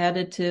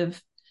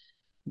repetitive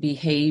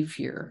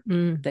behavior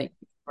that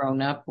you've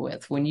grown up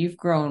with. When you've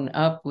grown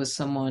up with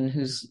someone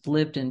who's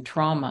lived in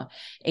trauma,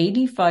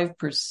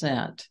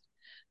 85%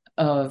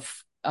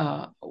 of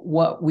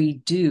what we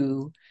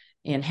do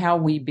and how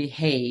we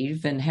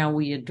behave and how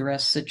we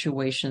address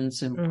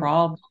situations and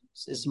problems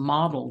is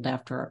modeled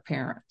after our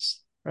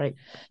parents. Right.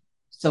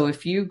 So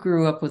if you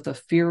grew up with a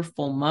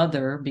fearful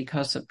mother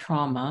because of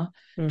trauma,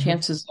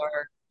 chances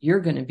are you're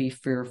going to be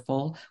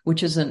fearful,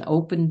 which is an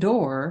open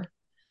door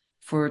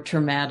for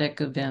traumatic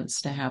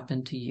events to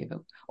happen to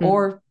you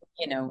or,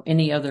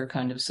 any other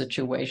kind of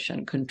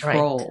situation,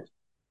 control.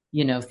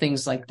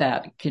 Things like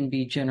that can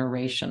be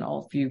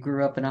generational. If you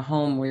grew up in a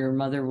home where your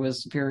mother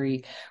was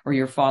or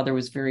your father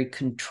was very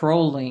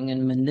controlling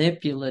and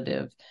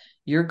manipulative,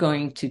 you're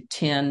going to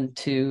tend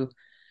to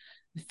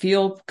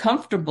feel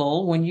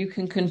comfortable when you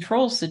can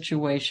control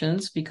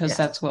situations because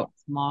that's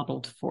what's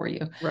modeled for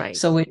you. Right.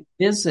 So it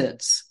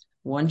visits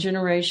one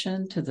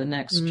generation to the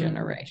next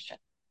generation.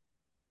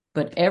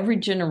 But every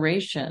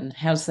generation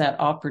has that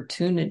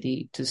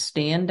opportunity to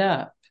stand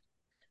up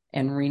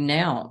and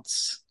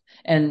renounce.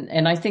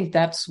 And I think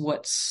that's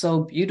what's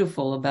so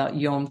beautiful about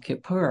Yom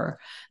Kippur,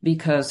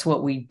 because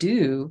what we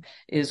do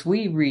is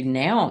we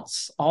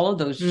renounce all of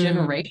those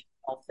generational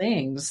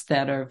things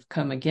that have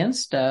come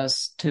against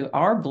us to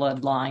our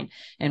bloodline.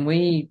 And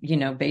we,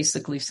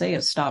 basically say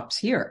it stops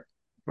here.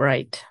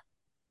 Right.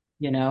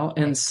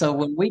 And so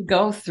when we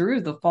go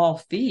through the fall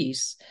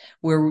feasts,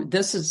 where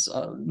this is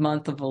a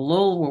month of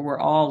Elul, where we're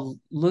all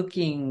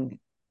looking,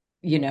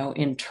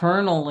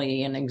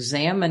 internally and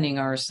examining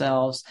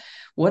ourselves,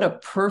 what a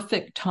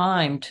perfect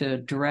time to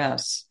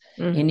address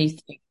Mm-hmm.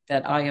 anything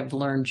that I have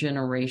learned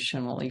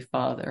generationally,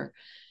 Father.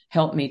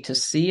 Help me to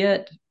see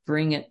it,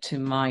 bring it to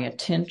my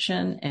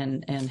attention,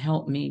 and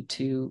help me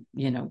to,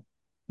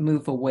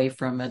 move away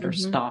from it or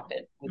Mm-hmm. stop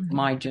it with Mm-hmm.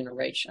 my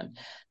generation,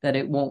 that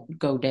it won't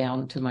go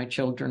down to my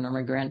children or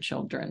my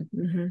grandchildren.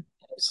 Mm-hmm.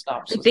 It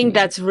stops I with think me.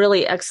 that's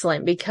really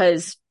excellent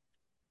because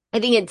I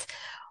think it's,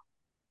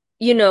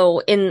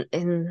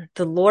 in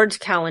the Lord's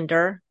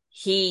calendar,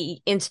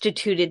 he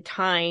instituted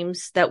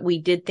times that we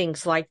did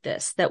things like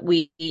this, that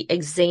we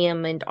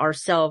examined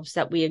ourselves,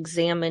 that we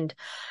examined,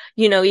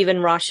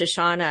 even Rosh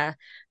Hashanah,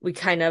 we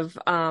kind of,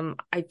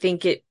 I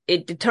think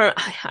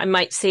I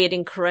might say it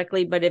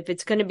incorrectly, but if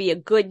it's going to be a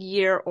good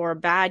year or a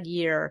bad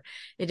year,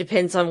 it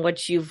depends on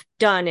what you've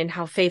done and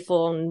how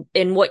faithful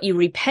and what you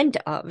repent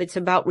of. It's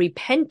about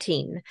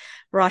repenting.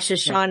 Rosh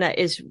Hashanah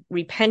is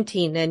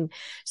repenting. And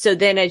so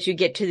then as you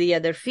get to the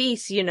other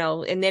feasts,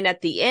 and then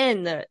at the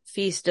end, the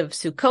Feast of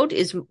Sukkot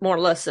is more or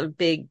less a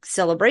big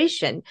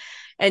celebration.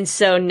 And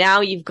so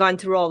now you've gone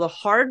through all the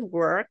hard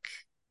work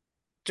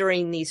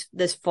during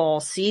this fall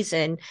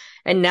season,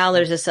 and now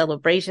there's a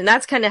celebration.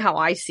 That's kind of how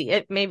I see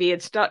it. Maybe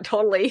it's not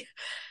totally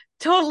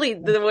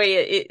the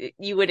way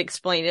you would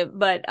explain it,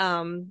 but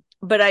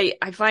I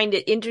find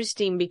it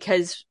interesting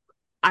because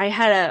I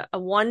had a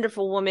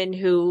wonderful woman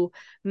who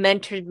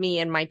mentored me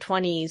in my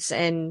 20s,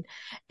 and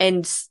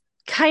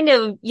kind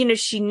of,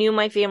 she knew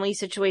my family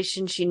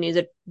situation. She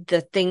knew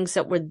the things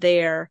that were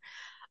there,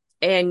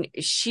 and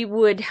she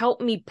would help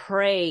me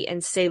pray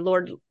and say,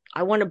 Lord,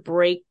 I want to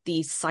break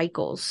these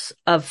cycles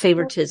of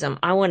favoritism.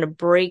 I want to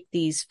break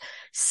these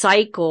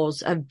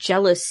cycles of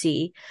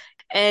jealousy.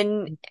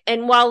 And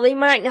while they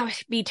might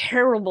not be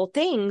terrible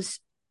things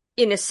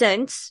in a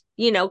sense,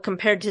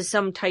 compared to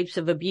some types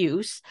of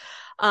abuse,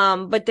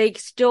 but they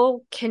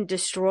still can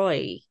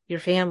destroy your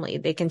family.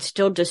 They can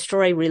still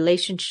destroy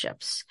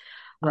relationships.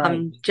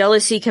 Right.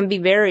 Jealousy can be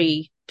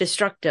very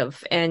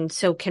destructive, and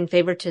so can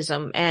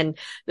favoritism. And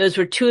those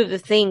were two of the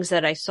things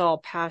that I saw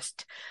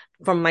passed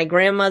from my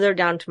grandmother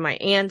down to my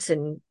aunts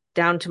and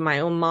down to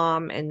my own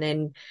mom, and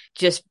then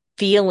just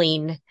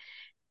feeling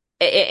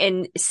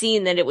and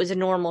seeing that it was a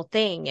normal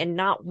thing and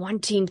not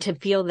wanting to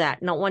feel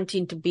that, not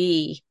wanting to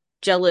be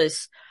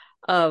jealous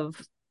of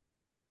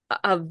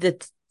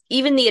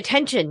even the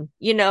attention,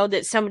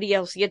 that somebody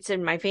else gets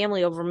in my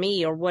family over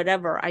me or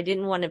whatever. I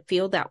didn't want to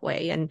feel that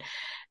way.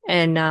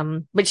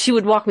 But she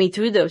would walk me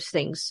through those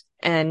things.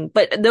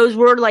 But those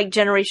were like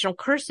generational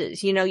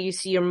curses. You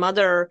see your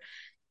mother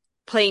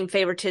playing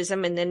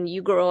favoritism, and then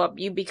you grow up,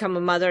 you become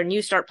a mother and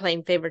you start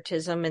playing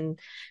favoritism,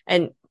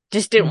 and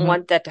just didn't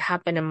want that to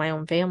happen in my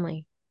own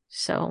family.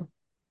 So.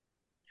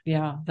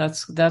 Yeah,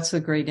 that's a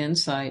great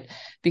insight,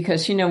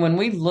 because, when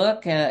we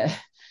look at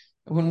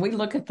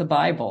the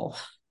Bible,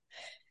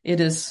 it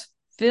is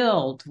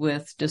filled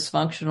with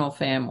dysfunctional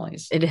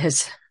families. It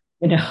is.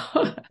 It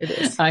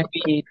is. I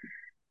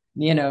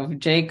mean,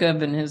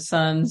 Jacob and his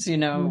sons,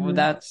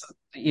 that's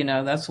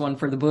one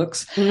for the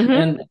books. Mm-hmm.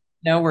 And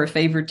where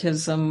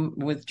favoritism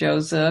with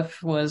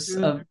Joseph was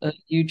a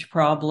huge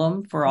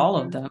problem for all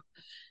of them,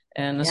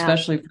 and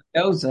especially for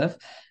Joseph.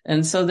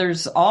 And so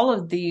there's all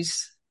of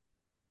these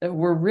that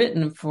were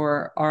written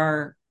for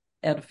our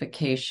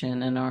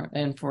edification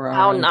and for our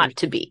how not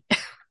to be.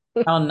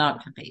 How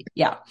not to be.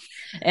 Yeah.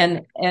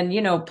 And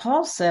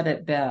Paul said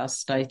it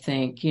best, I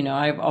think.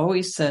 I've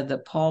always said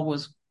that Paul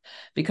was,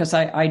 because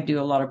I do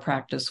a lot of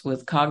practice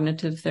with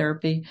cognitive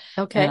therapy.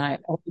 Okay. And I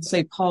always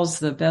say Paul's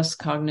the best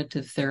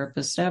cognitive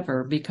therapist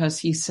ever, because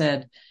he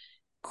said,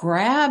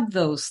 grab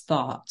those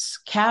thoughts,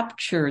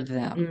 capture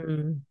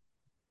them,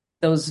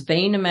 those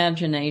vain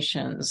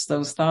imaginations,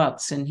 those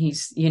thoughts, and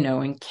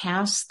and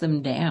cast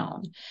them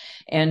down.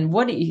 And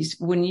when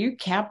you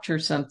capture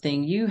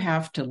something, you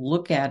have to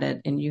look at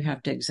it and you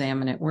have to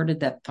examine it. Where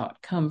did that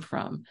thought come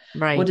from?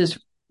 Right. What is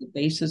the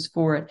basis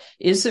for it?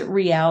 Is it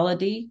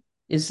reality?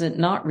 Is it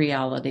not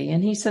reality?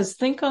 And he says,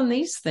 think on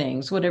these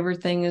things, whatever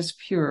thing is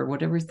pure,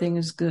 whatever thing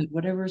is good,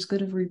 whatever is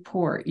good of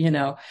report,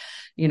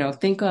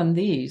 think on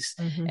these.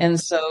 And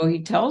so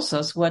he tells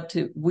us what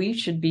we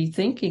should be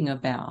thinking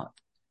about,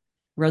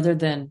 rather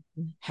than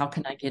how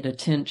can I get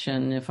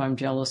attention if I'm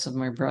jealous of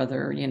my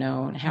brother,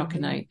 and how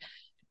can I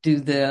do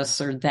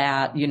this or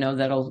that,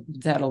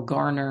 that'll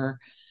garner,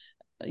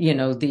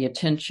 the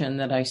attention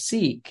that I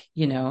seek.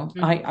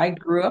 I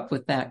grew up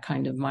with that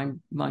kind of, my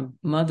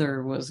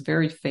mother was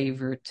very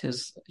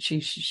she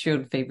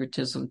showed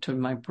favoritism to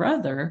my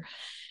brother.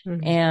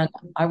 And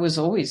I was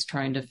always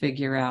trying to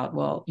figure out,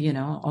 well,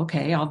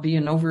 okay, I'll be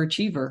an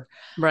overachiever.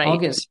 Right. I'll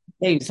get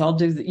A's. I'll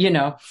do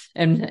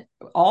and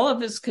all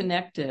of it's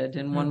connected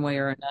in one way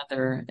or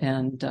another.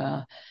 And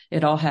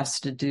it all has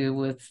to do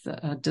with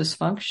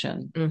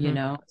dysfunction.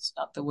 It's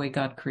not the way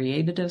God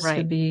created us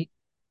to be.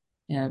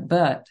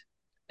 But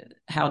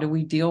how do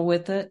we deal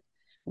with it?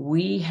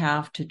 we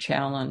have to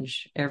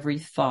challenge every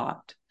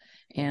thought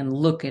and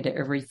look at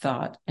every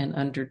thought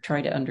and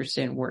try to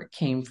understand where it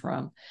came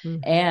from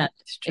and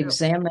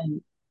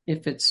examine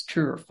if it's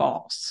true or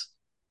false.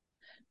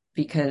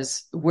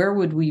 Because where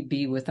would we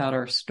be without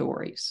our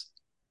stories?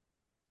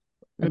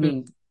 I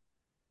mean,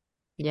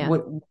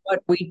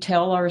 what we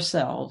tell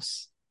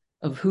ourselves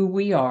of who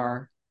we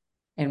are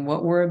and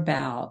what we're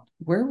about,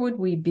 where would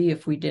we be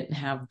if we didn't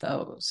have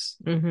those?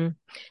 Mm-hmm.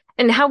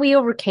 And how we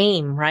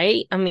overcame,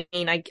 right? I mean,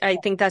 I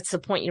think that's the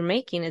point you're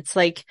making. It's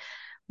like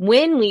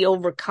when we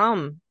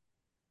overcome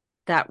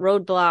that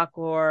roadblock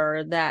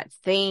or that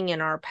thing in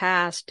our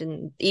past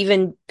and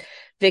even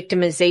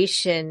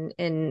victimization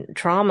and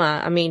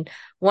trauma. I mean,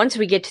 once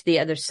we get to the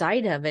other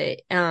side of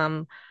it,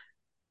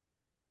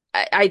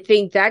 I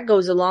think that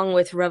goes along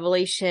with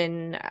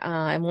Revelation,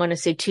 I want to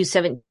say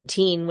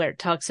 2:17, where it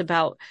talks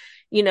about,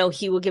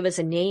 he will give us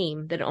a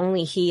name that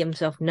only he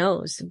himself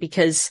knows,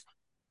 because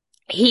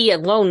he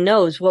alone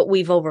knows what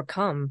we've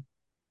overcome,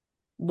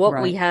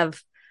 what we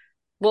have,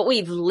 what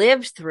we've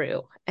lived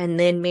through, and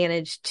then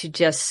managed to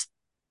just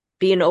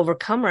be an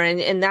overcomer.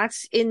 And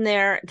that's in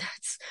there.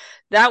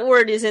 That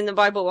word is in the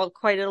Bible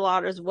quite a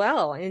lot as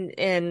well.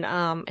 And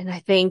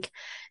I think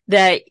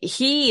that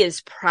he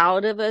is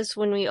proud of us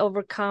when we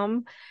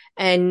overcome,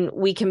 and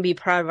we can be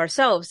proud of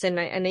ourselves. And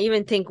I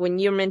even think when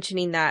you're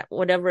mentioning that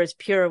whatever is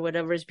pure,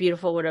 whatever is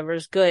beautiful, whatever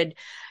is good,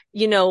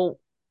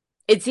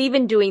 it's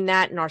even doing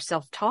that in our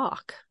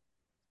self-talk.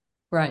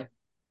 Right.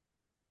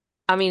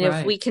 I mean,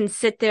 if we can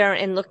sit there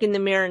and look in the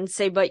mirror and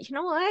say, but you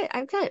know what?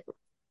 I've got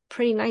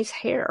pretty nice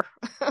hair,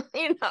 or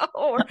yeah,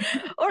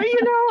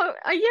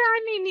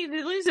 I may need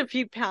to lose a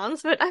few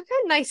pounds, but I've got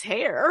nice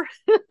hair.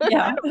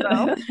 Yeah. I don't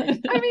know.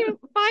 I mean,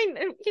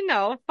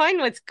 find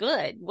what's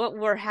good, what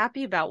we're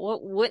happy about,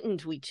 what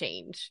wouldn't we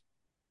change,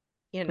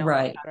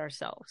 about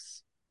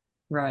ourselves.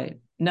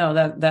 Right. No,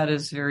 that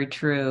is very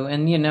true.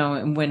 And,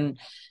 when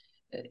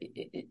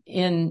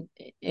in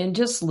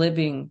just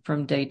living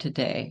from day to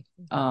day,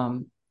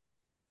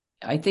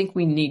 I think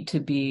we need to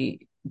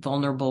be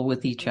vulnerable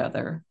with each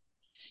other.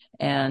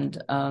 And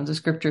the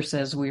scripture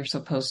says we are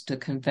supposed to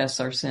confess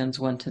our sins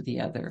one to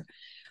the other.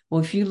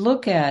 Well, if you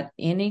look at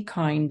any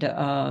kind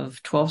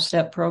of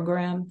 12-step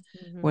program,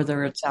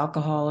 whether it's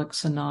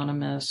Alcoholics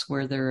Anonymous,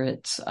 whether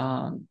it's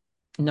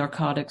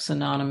Narcotics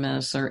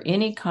Anonymous, or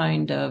any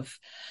kind of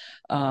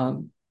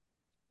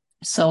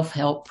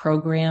self-help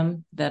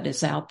program that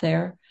is out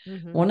there,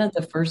 one of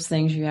the first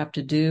things you have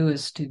to do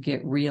is to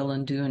get real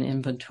and do an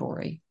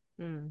inventory.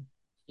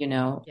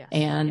 Yes.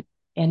 And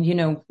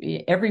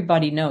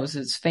everybody knows,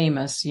 it's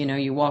famous.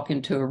 You walk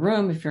into a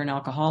room, if you're an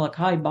alcoholic,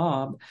 hi,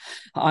 Bob.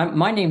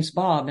 My name's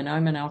Bob and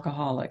I'm an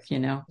alcoholic,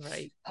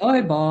 Right.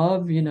 Hi,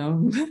 Bob,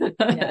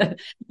 Yeah.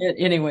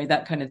 Anyway,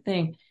 that kind of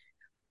thing.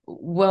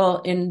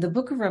 Well, in the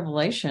book of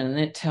Revelation,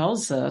 it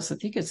tells us, I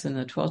think it's in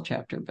the 12th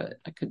chapter, but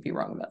I could be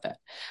wrong about that.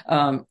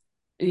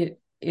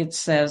 It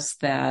says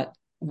that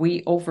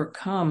we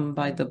overcome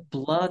by the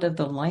blood of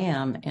the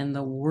Lamb and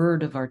the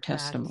word of our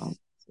testimony.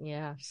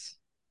 Yes.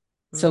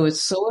 So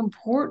it's so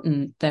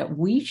important that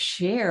we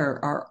share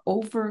our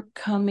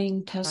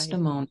overcoming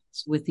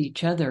testimonies with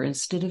each other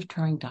instead of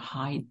trying to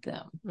hide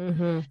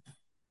them.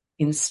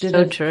 Instead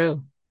of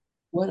true.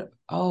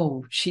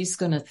 She's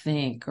going to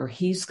think, or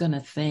he's going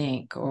to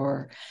think,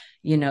 or,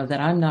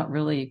 that I'm not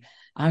really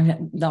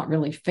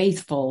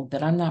faithful,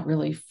 that I'm not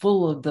really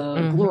full of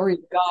the glory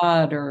of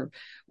God or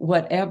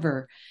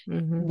whatever.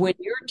 When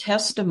your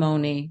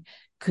testimony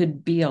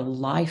could be a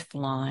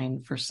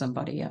lifeline for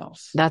somebody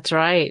else. That's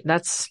right.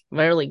 That's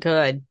really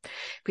good,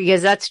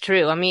 because that's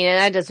true. I mean,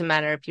 that doesn't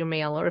matter if you're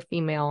male or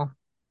female.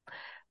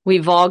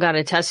 We've all got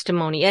a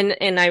testimony.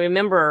 And I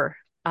remember,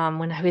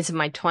 when I was in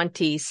my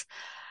 20s,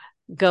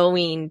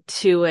 going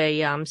to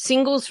a,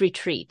 singles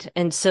retreat.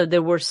 And so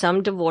there were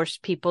some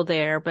divorced people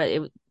there,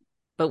 but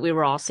we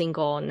were all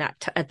single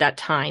at that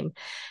time.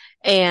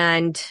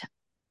 And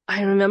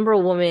I remember a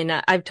woman,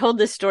 I've told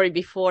this story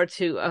before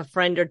to a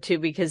friend or two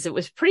because it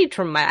was pretty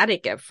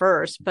traumatic at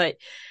first, but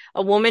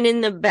a woman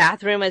in the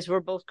bathroom, as we're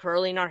both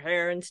curling our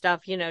hair and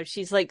stuff,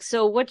 she's like,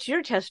 so what's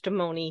your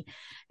testimony?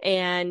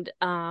 And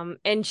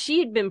she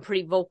had been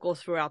pretty vocal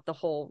throughout the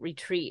whole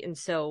retreat. And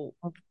so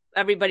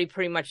everybody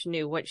pretty much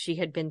knew what she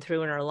had been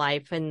through in her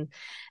life and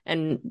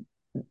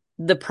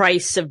the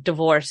price of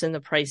divorce and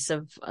the price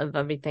of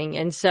everything.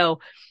 And so,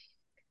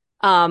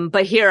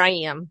 but here I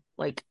am,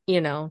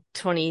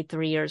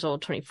 23 years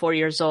old, 24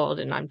 years old,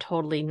 and I'm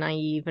totally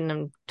naive and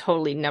I'm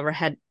totally never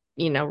had,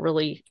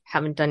 really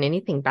haven't done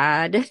anything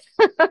bad.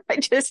 I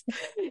just,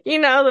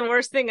 the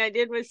worst thing I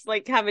did was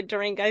have a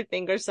drink, I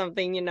think, or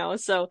something,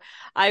 so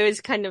I was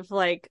kind of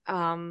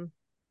well,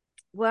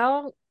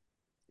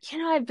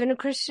 I've been a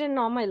Christian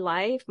all my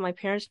life. My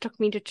parents took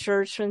me to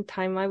church from the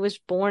time I was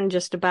born,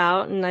 just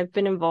about, and I've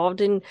been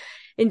involved in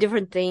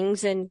different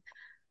things. And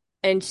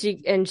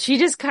she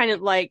just kind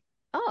of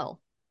oh,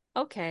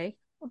 okay.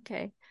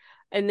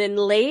 And then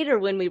later,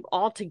 when we were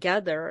all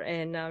together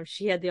and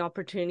she had the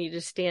opportunity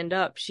to stand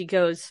up, she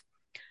goes,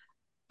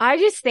 I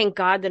just thank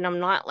God that I'm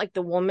not like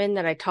the woman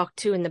that I talked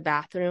to in the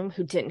bathroom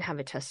who didn't have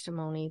a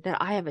testimony,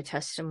 that I have a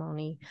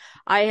testimony.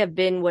 I have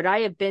been what I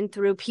have been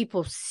through.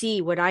 People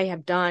see what I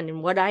have done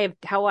and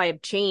how I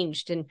have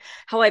changed and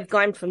how I've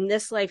gone from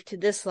this life to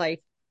this life.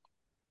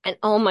 And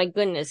oh my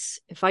goodness,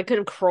 if I could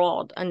have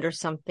crawled under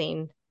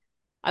something,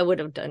 I would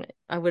have done it.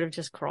 I would have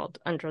just crawled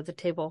under the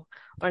table,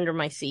 under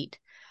my seat.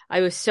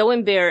 I was so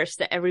embarrassed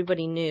that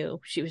everybody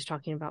knew she was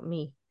talking about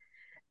me.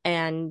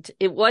 And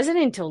it wasn't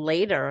until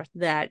later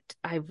that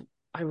I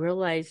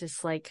realized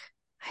it's like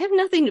I have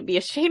nothing to be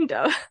ashamed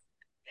of.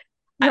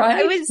 I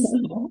Right. was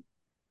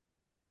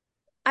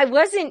I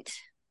wasn't,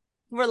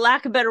 for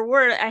lack of a better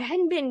word, I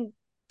hadn't been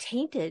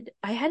tainted.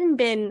 I hadn't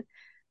been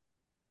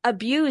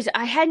abused.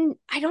 I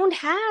don't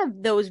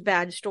have those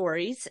bad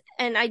stories,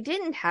 and I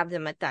didn't have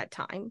them at that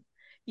time.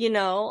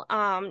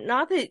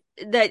 Not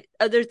that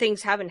other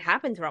things haven't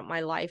happened throughout my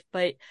life,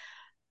 but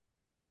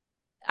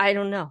I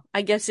don't know.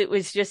 I guess it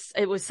was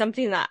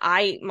something that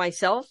I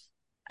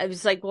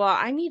was like, well,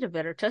 I need a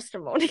better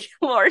testimony,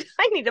 Lord.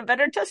 I need a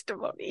better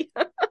testimony.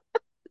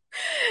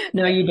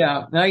 No, you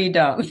don't. No, you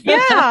don't.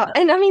 Yeah.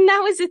 And I mean,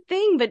 that was a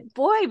thing, but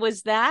boy,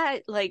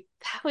 that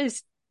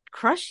was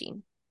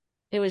crushing.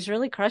 It was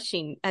really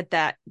crushing at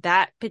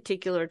that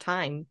particular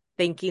time,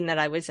 thinking that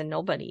I was a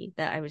nobody,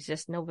 that I was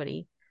just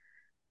nobody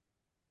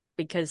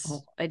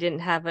because I didn't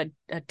have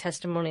a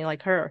testimony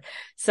like her.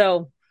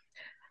 So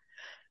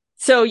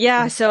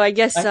yeah, so I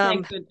guess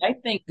I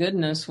thank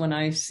goodness when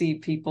I see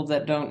people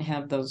that don't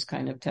have those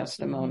kind of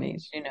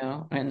testimonies,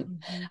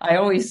 and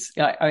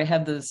I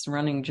had this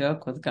running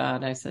joke with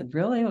God. I said,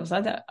 really, was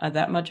I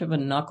that much of a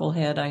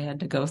knucklehead? I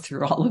had to go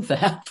through all of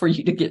that for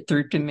you to get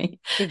through to me.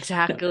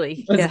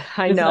 exactly. Was, Yeah,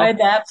 I was know. I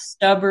that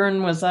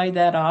stubborn? Was I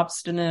that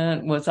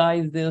obstinate? Was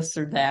I this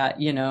or that?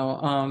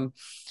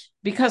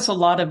 Because a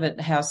lot of it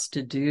has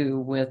to do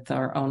with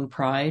our own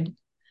pride,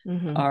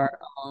 our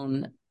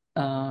own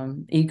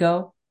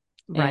ego,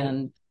 Right.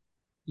 and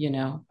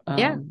Yeah.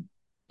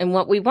 And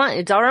what we want,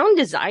 it's our own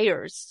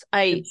desires.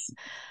 I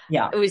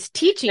yeah, was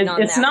teaching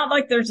on it's that. not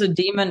like there's a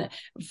demon.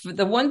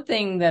 The one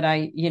thing that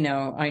I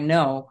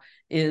know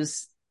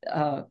is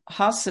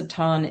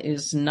Hasatan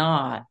is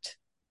not,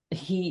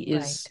 he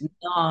is Right.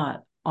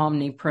 not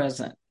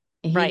omnipresent.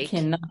 He Right.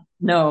 cannot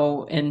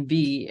know and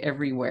be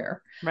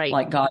everywhere Right.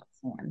 like God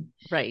can.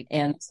 Right.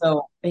 And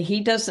so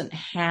he doesn't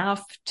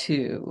have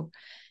to.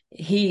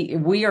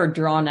 We are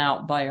drawn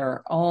out by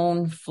our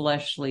own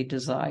fleshly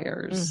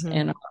desires Mm-hmm.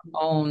 and our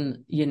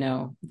own,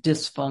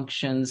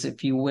 dysfunctions,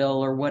 if you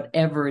will, or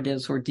whatever it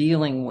is we're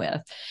dealing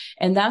with.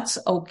 And that's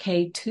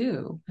okay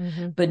too.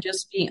 Mm-hmm. But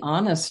just be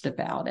honest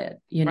about it.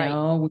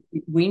 Right.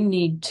 We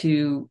need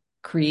to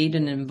create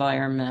an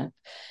environment,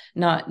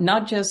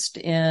 not just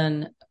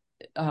in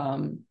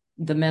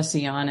the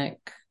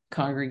messianic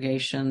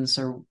congregations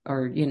or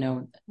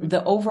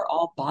the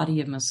overall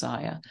body of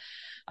Messiah.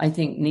 I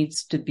think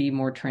needs to be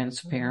more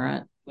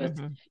transparent with,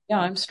 yeah,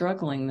 I'm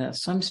struggling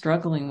I'm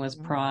struggling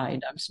with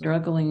pride. I'm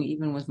struggling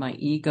even with my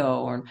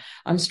ego, or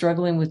I'm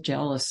struggling with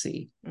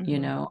jealousy.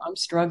 I'm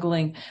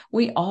struggling.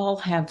 We all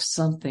have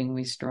something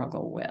we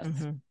struggle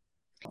with.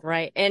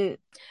 Right. And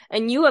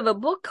you have a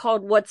book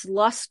called What's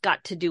Lust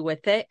Got to Do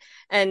with It?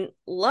 And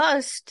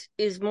lust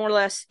is more or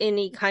less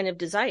any kind of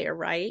desire,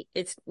 right?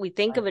 We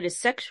think of it as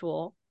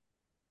sexual,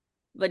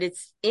 but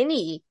it's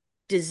any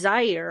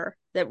desire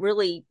that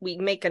really we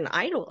make an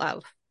idol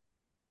of.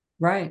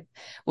 Right.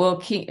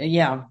 Well,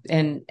 yeah.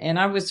 And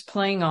I was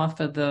playing off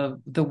of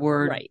the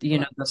word, Right.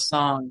 the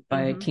song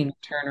by Tina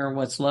Turner,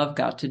 What's Love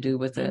Got to Do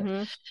with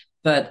It?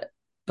 But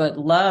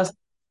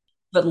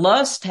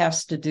lust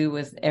has to do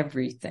with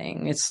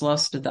everything. It's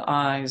lust of the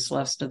eyes,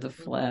 lust of the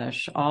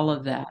flesh, all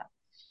of that.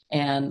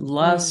 And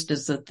lust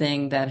is the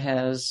thing that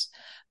has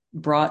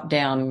brought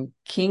down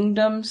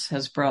kingdoms,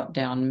 has brought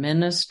down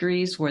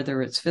ministries,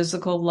 whether it's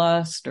physical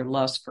lust or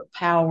lust for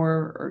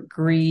power or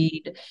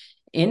greed.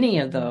 Any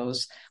of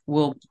those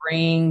will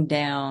bring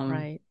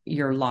down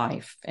your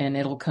life, and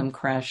it'll come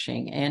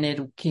crashing, and it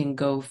can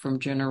go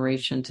from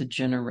generation to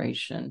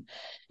generation.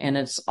 And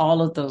it's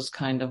all of those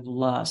kind of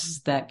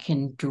lusts that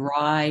can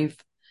drive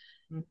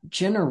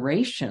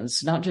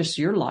generations, not just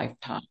your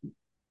lifetime,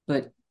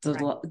 but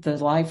the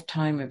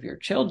lifetime of your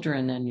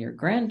children and your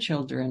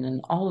grandchildren and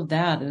all of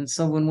that. And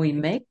so when we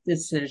make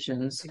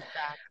decisions,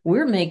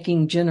 we're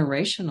making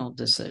generational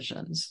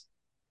decisions,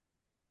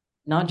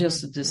 not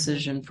just a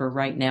decision for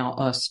right now,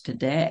 us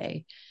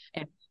today.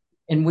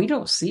 And we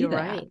don't see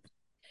that.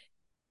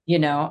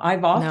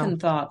 I've often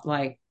thought,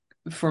 like,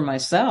 for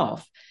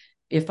myself,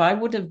 if I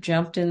would have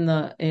jumped in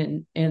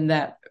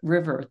that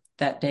river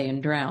that day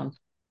and drowned,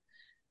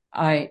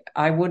 I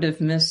would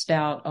have missed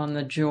out on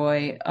the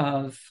joy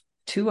of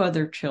 2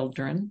 other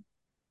children,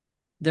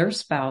 their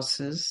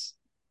spouses,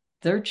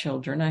 their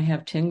children. I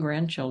have 10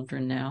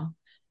 grandchildren now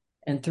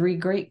and 3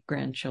 great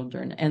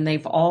grandchildren, and they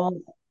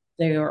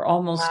are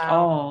almost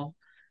all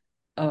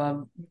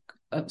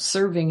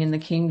serving in the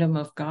kingdom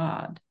of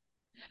God.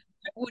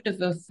 It would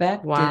have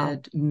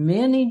affected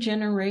many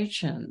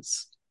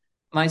generations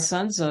my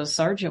son's a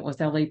sergeant with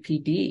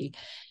LAPD,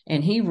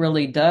 and he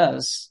really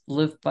does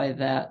live by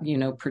that,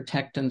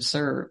 protect and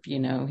serve.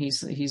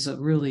 He's a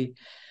really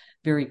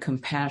very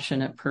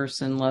compassionate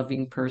person,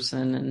 loving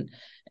person,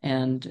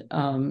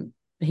 and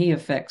he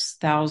affects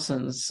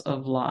thousands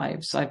of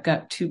lives. I've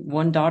got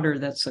one daughter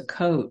that's a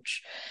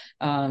coach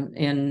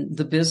in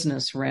the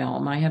business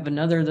realm. I have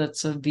another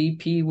that's a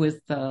VP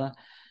with a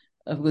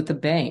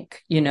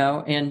bank,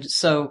 and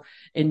so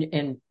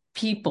and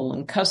people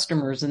and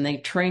customers, and they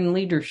train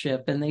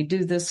leadership and they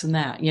do this and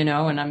that,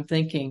 and I'm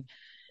thinking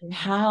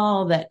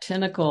how that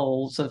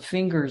tentacles of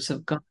fingers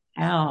have gone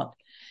out.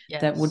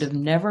 Yes. That would have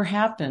never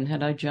happened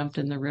had I jumped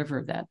in the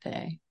river that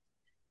day.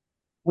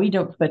 We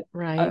don't, but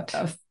right.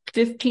 A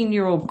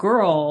 15-year-old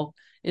girl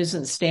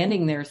isn't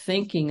standing there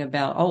thinking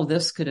about, oh,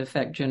 this could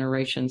affect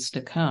generations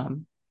to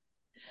come.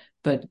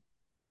 But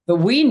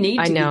we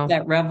need to get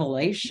that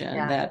revelation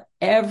that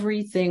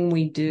everything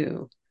we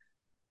do,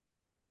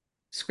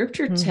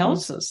 Scripture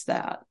tells us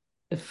that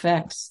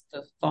affects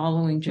the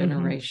following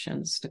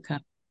generations to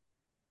come.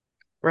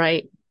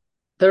 Right.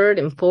 Third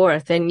and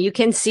fourth. And you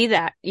can see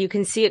that. You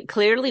can see it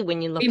clearly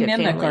when you look at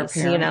families, our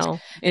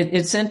parents.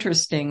 It's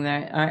interesting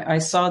that I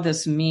saw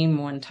this meme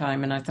one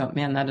time and I thought,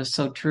 man, that is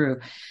so true.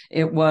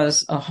 It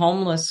was a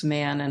homeless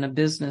man and a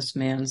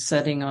businessman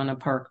sitting on a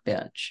park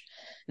bench.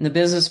 And the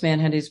businessman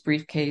had his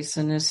briefcase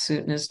and his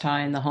suit and his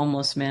tie, and the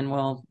homeless man,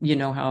 well, you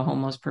know how a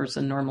homeless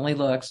person normally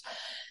looks.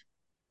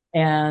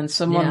 And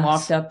someone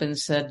walked up and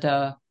said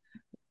to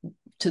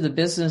the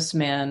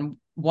businessman,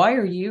 why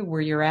are you where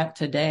you're at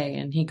today?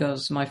 And he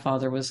goes, my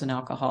father was an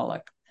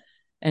alcoholic.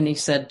 And he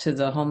said to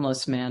the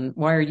homeless man,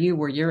 why are you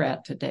where you're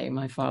at today?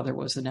 My father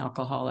was an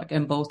alcoholic.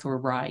 And both were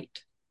right.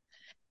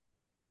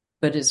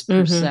 But it's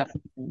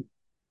perception.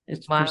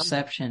 It's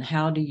perception.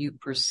 How do you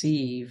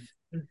perceive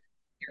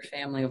your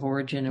family of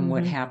origin and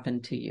what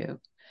happened to you?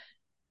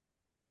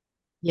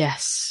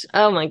 Yes.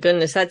 Oh my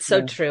goodness. That's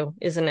so true,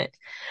 isn't it?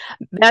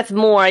 Beth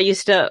Moore, I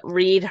used to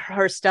read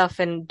her stuff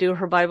and do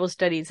her Bible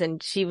studies.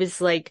 And she was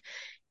like,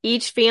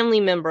 each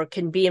family member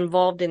can be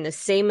involved in the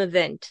same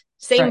event,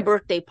 same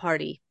birthday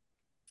party,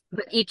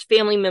 but each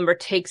family member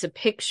takes a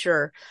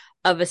picture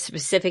of a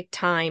specific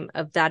time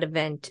of that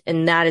event.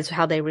 And that is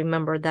how they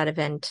remember that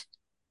event.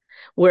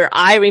 Where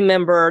I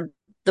remember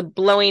the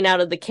blowing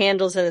out of the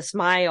candles and the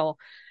smile,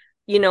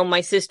 my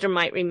sister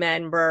might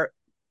remember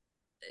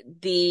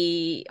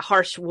the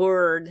harsh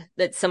word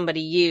that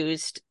somebody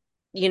used,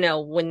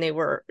 when they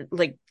were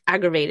like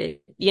aggravated,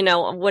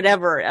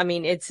 whatever. I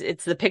mean, it's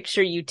the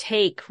picture you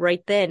take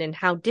right then and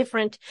how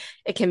different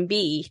it can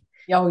be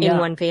in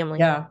one family.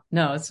 Yeah,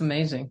 no, it's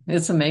amazing.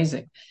 It's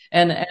amazing.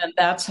 And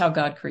that's how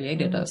God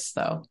created us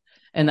though.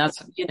 And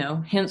that's,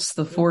 hence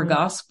the four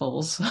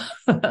gospels.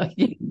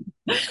 Right.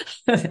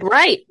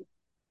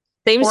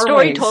 Same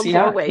story told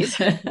four ways.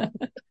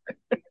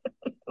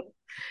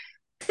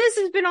 This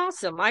has been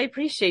awesome. I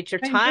appreciate your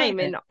time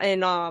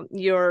and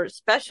your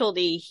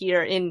specialty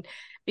here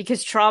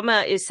because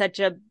trauma is such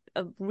a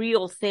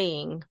real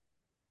thing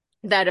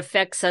that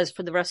affects us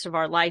for the rest of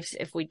our lives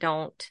if we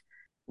don't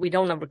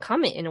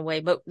overcome it in a way.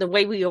 But the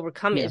way we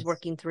overcome it is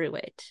working through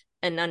it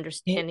and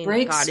understanding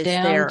that God is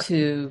there. It breaks down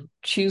to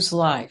choose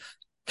life.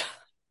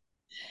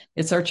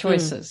 It's our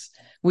choices.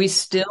 We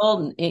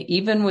still,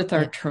 even with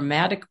our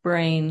traumatic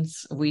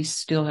brains, we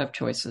still have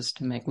choices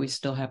to make. We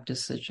still have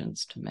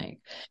decisions to make.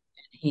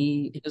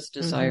 His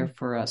desire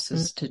for us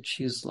is to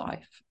choose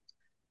life.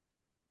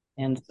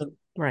 And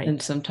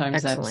and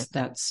sometimes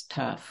that's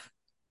tough,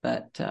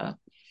 but I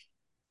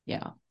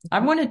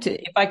wanted to,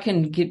 if I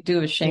can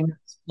do a shameless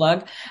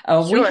plug,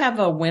 we have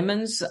a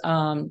women's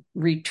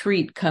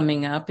retreat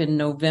coming up in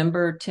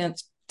November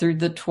 10th through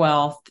the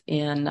 12th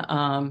in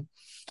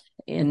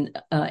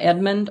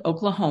Edmond,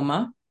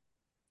 Oklahoma.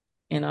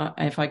 And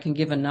if I can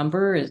give a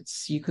number,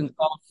 you can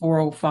call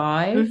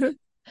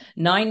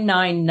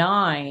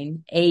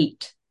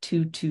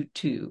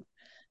 405-999-8222.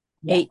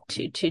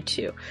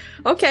 8222.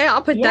 Okay,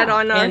 I'll put that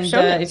on our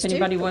show notes. If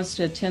anybody wants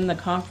to attend the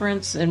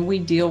conference, and we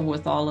deal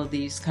with all of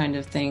these kind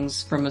of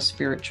things from a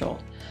spiritual,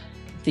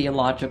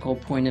 theological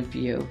point of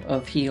view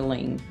of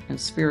healing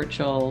and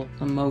spiritual,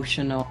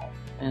 emotional,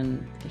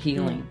 and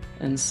healing.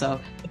 And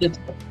so,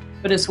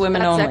 but it's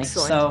women only.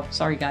 Excellent. So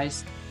sorry,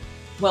 guys.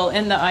 Well,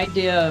 and the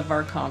idea of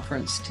our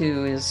conference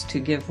too is to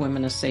give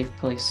women a safe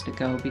place to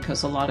go,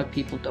 because a lot of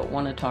people don't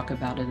want to talk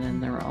about it in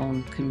their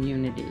own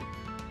community.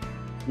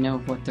 Know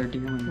what they're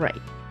doing.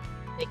 Right.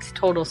 Makes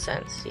total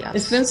sense. Yes.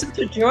 It's been such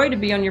a joy to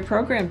be on your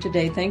program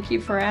today. Thank you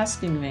for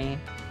asking me.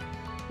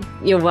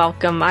 You're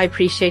welcome. I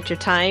appreciate your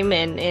time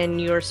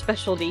and your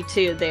specialty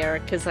too there,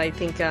 because I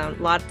think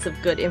lots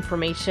of good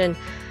information,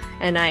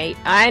 and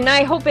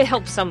I hope it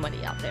helps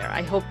somebody out there.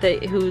 I hope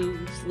that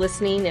who's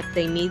listening, if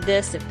they need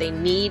this, if they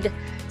need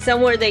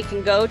somewhere they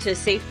can go to a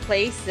safe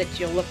place, that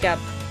you'll look up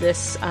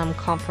this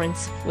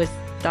conference with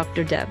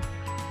Dr. Deb.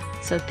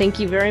 So thank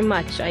you very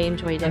much. I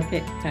enjoyed it.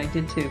 Okay, I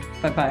did too.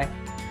 Bye-bye.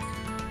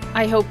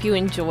 I hope you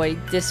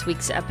enjoyed this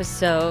week's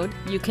episode.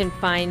 You can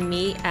find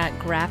me at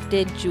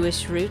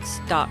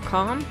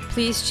graftedjewishroots.com.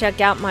 Please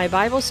check out my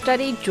Bible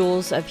study,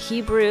 Jewels of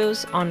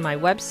Hebrews, on my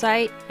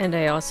website, and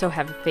I also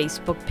have a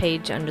Facebook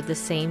page under the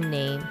same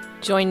name.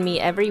 Join me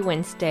every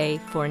Wednesday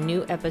for a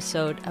new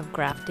episode of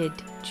Grafted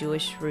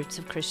Jewish Roots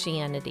of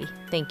Christianity.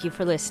 Thank you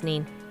for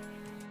listening.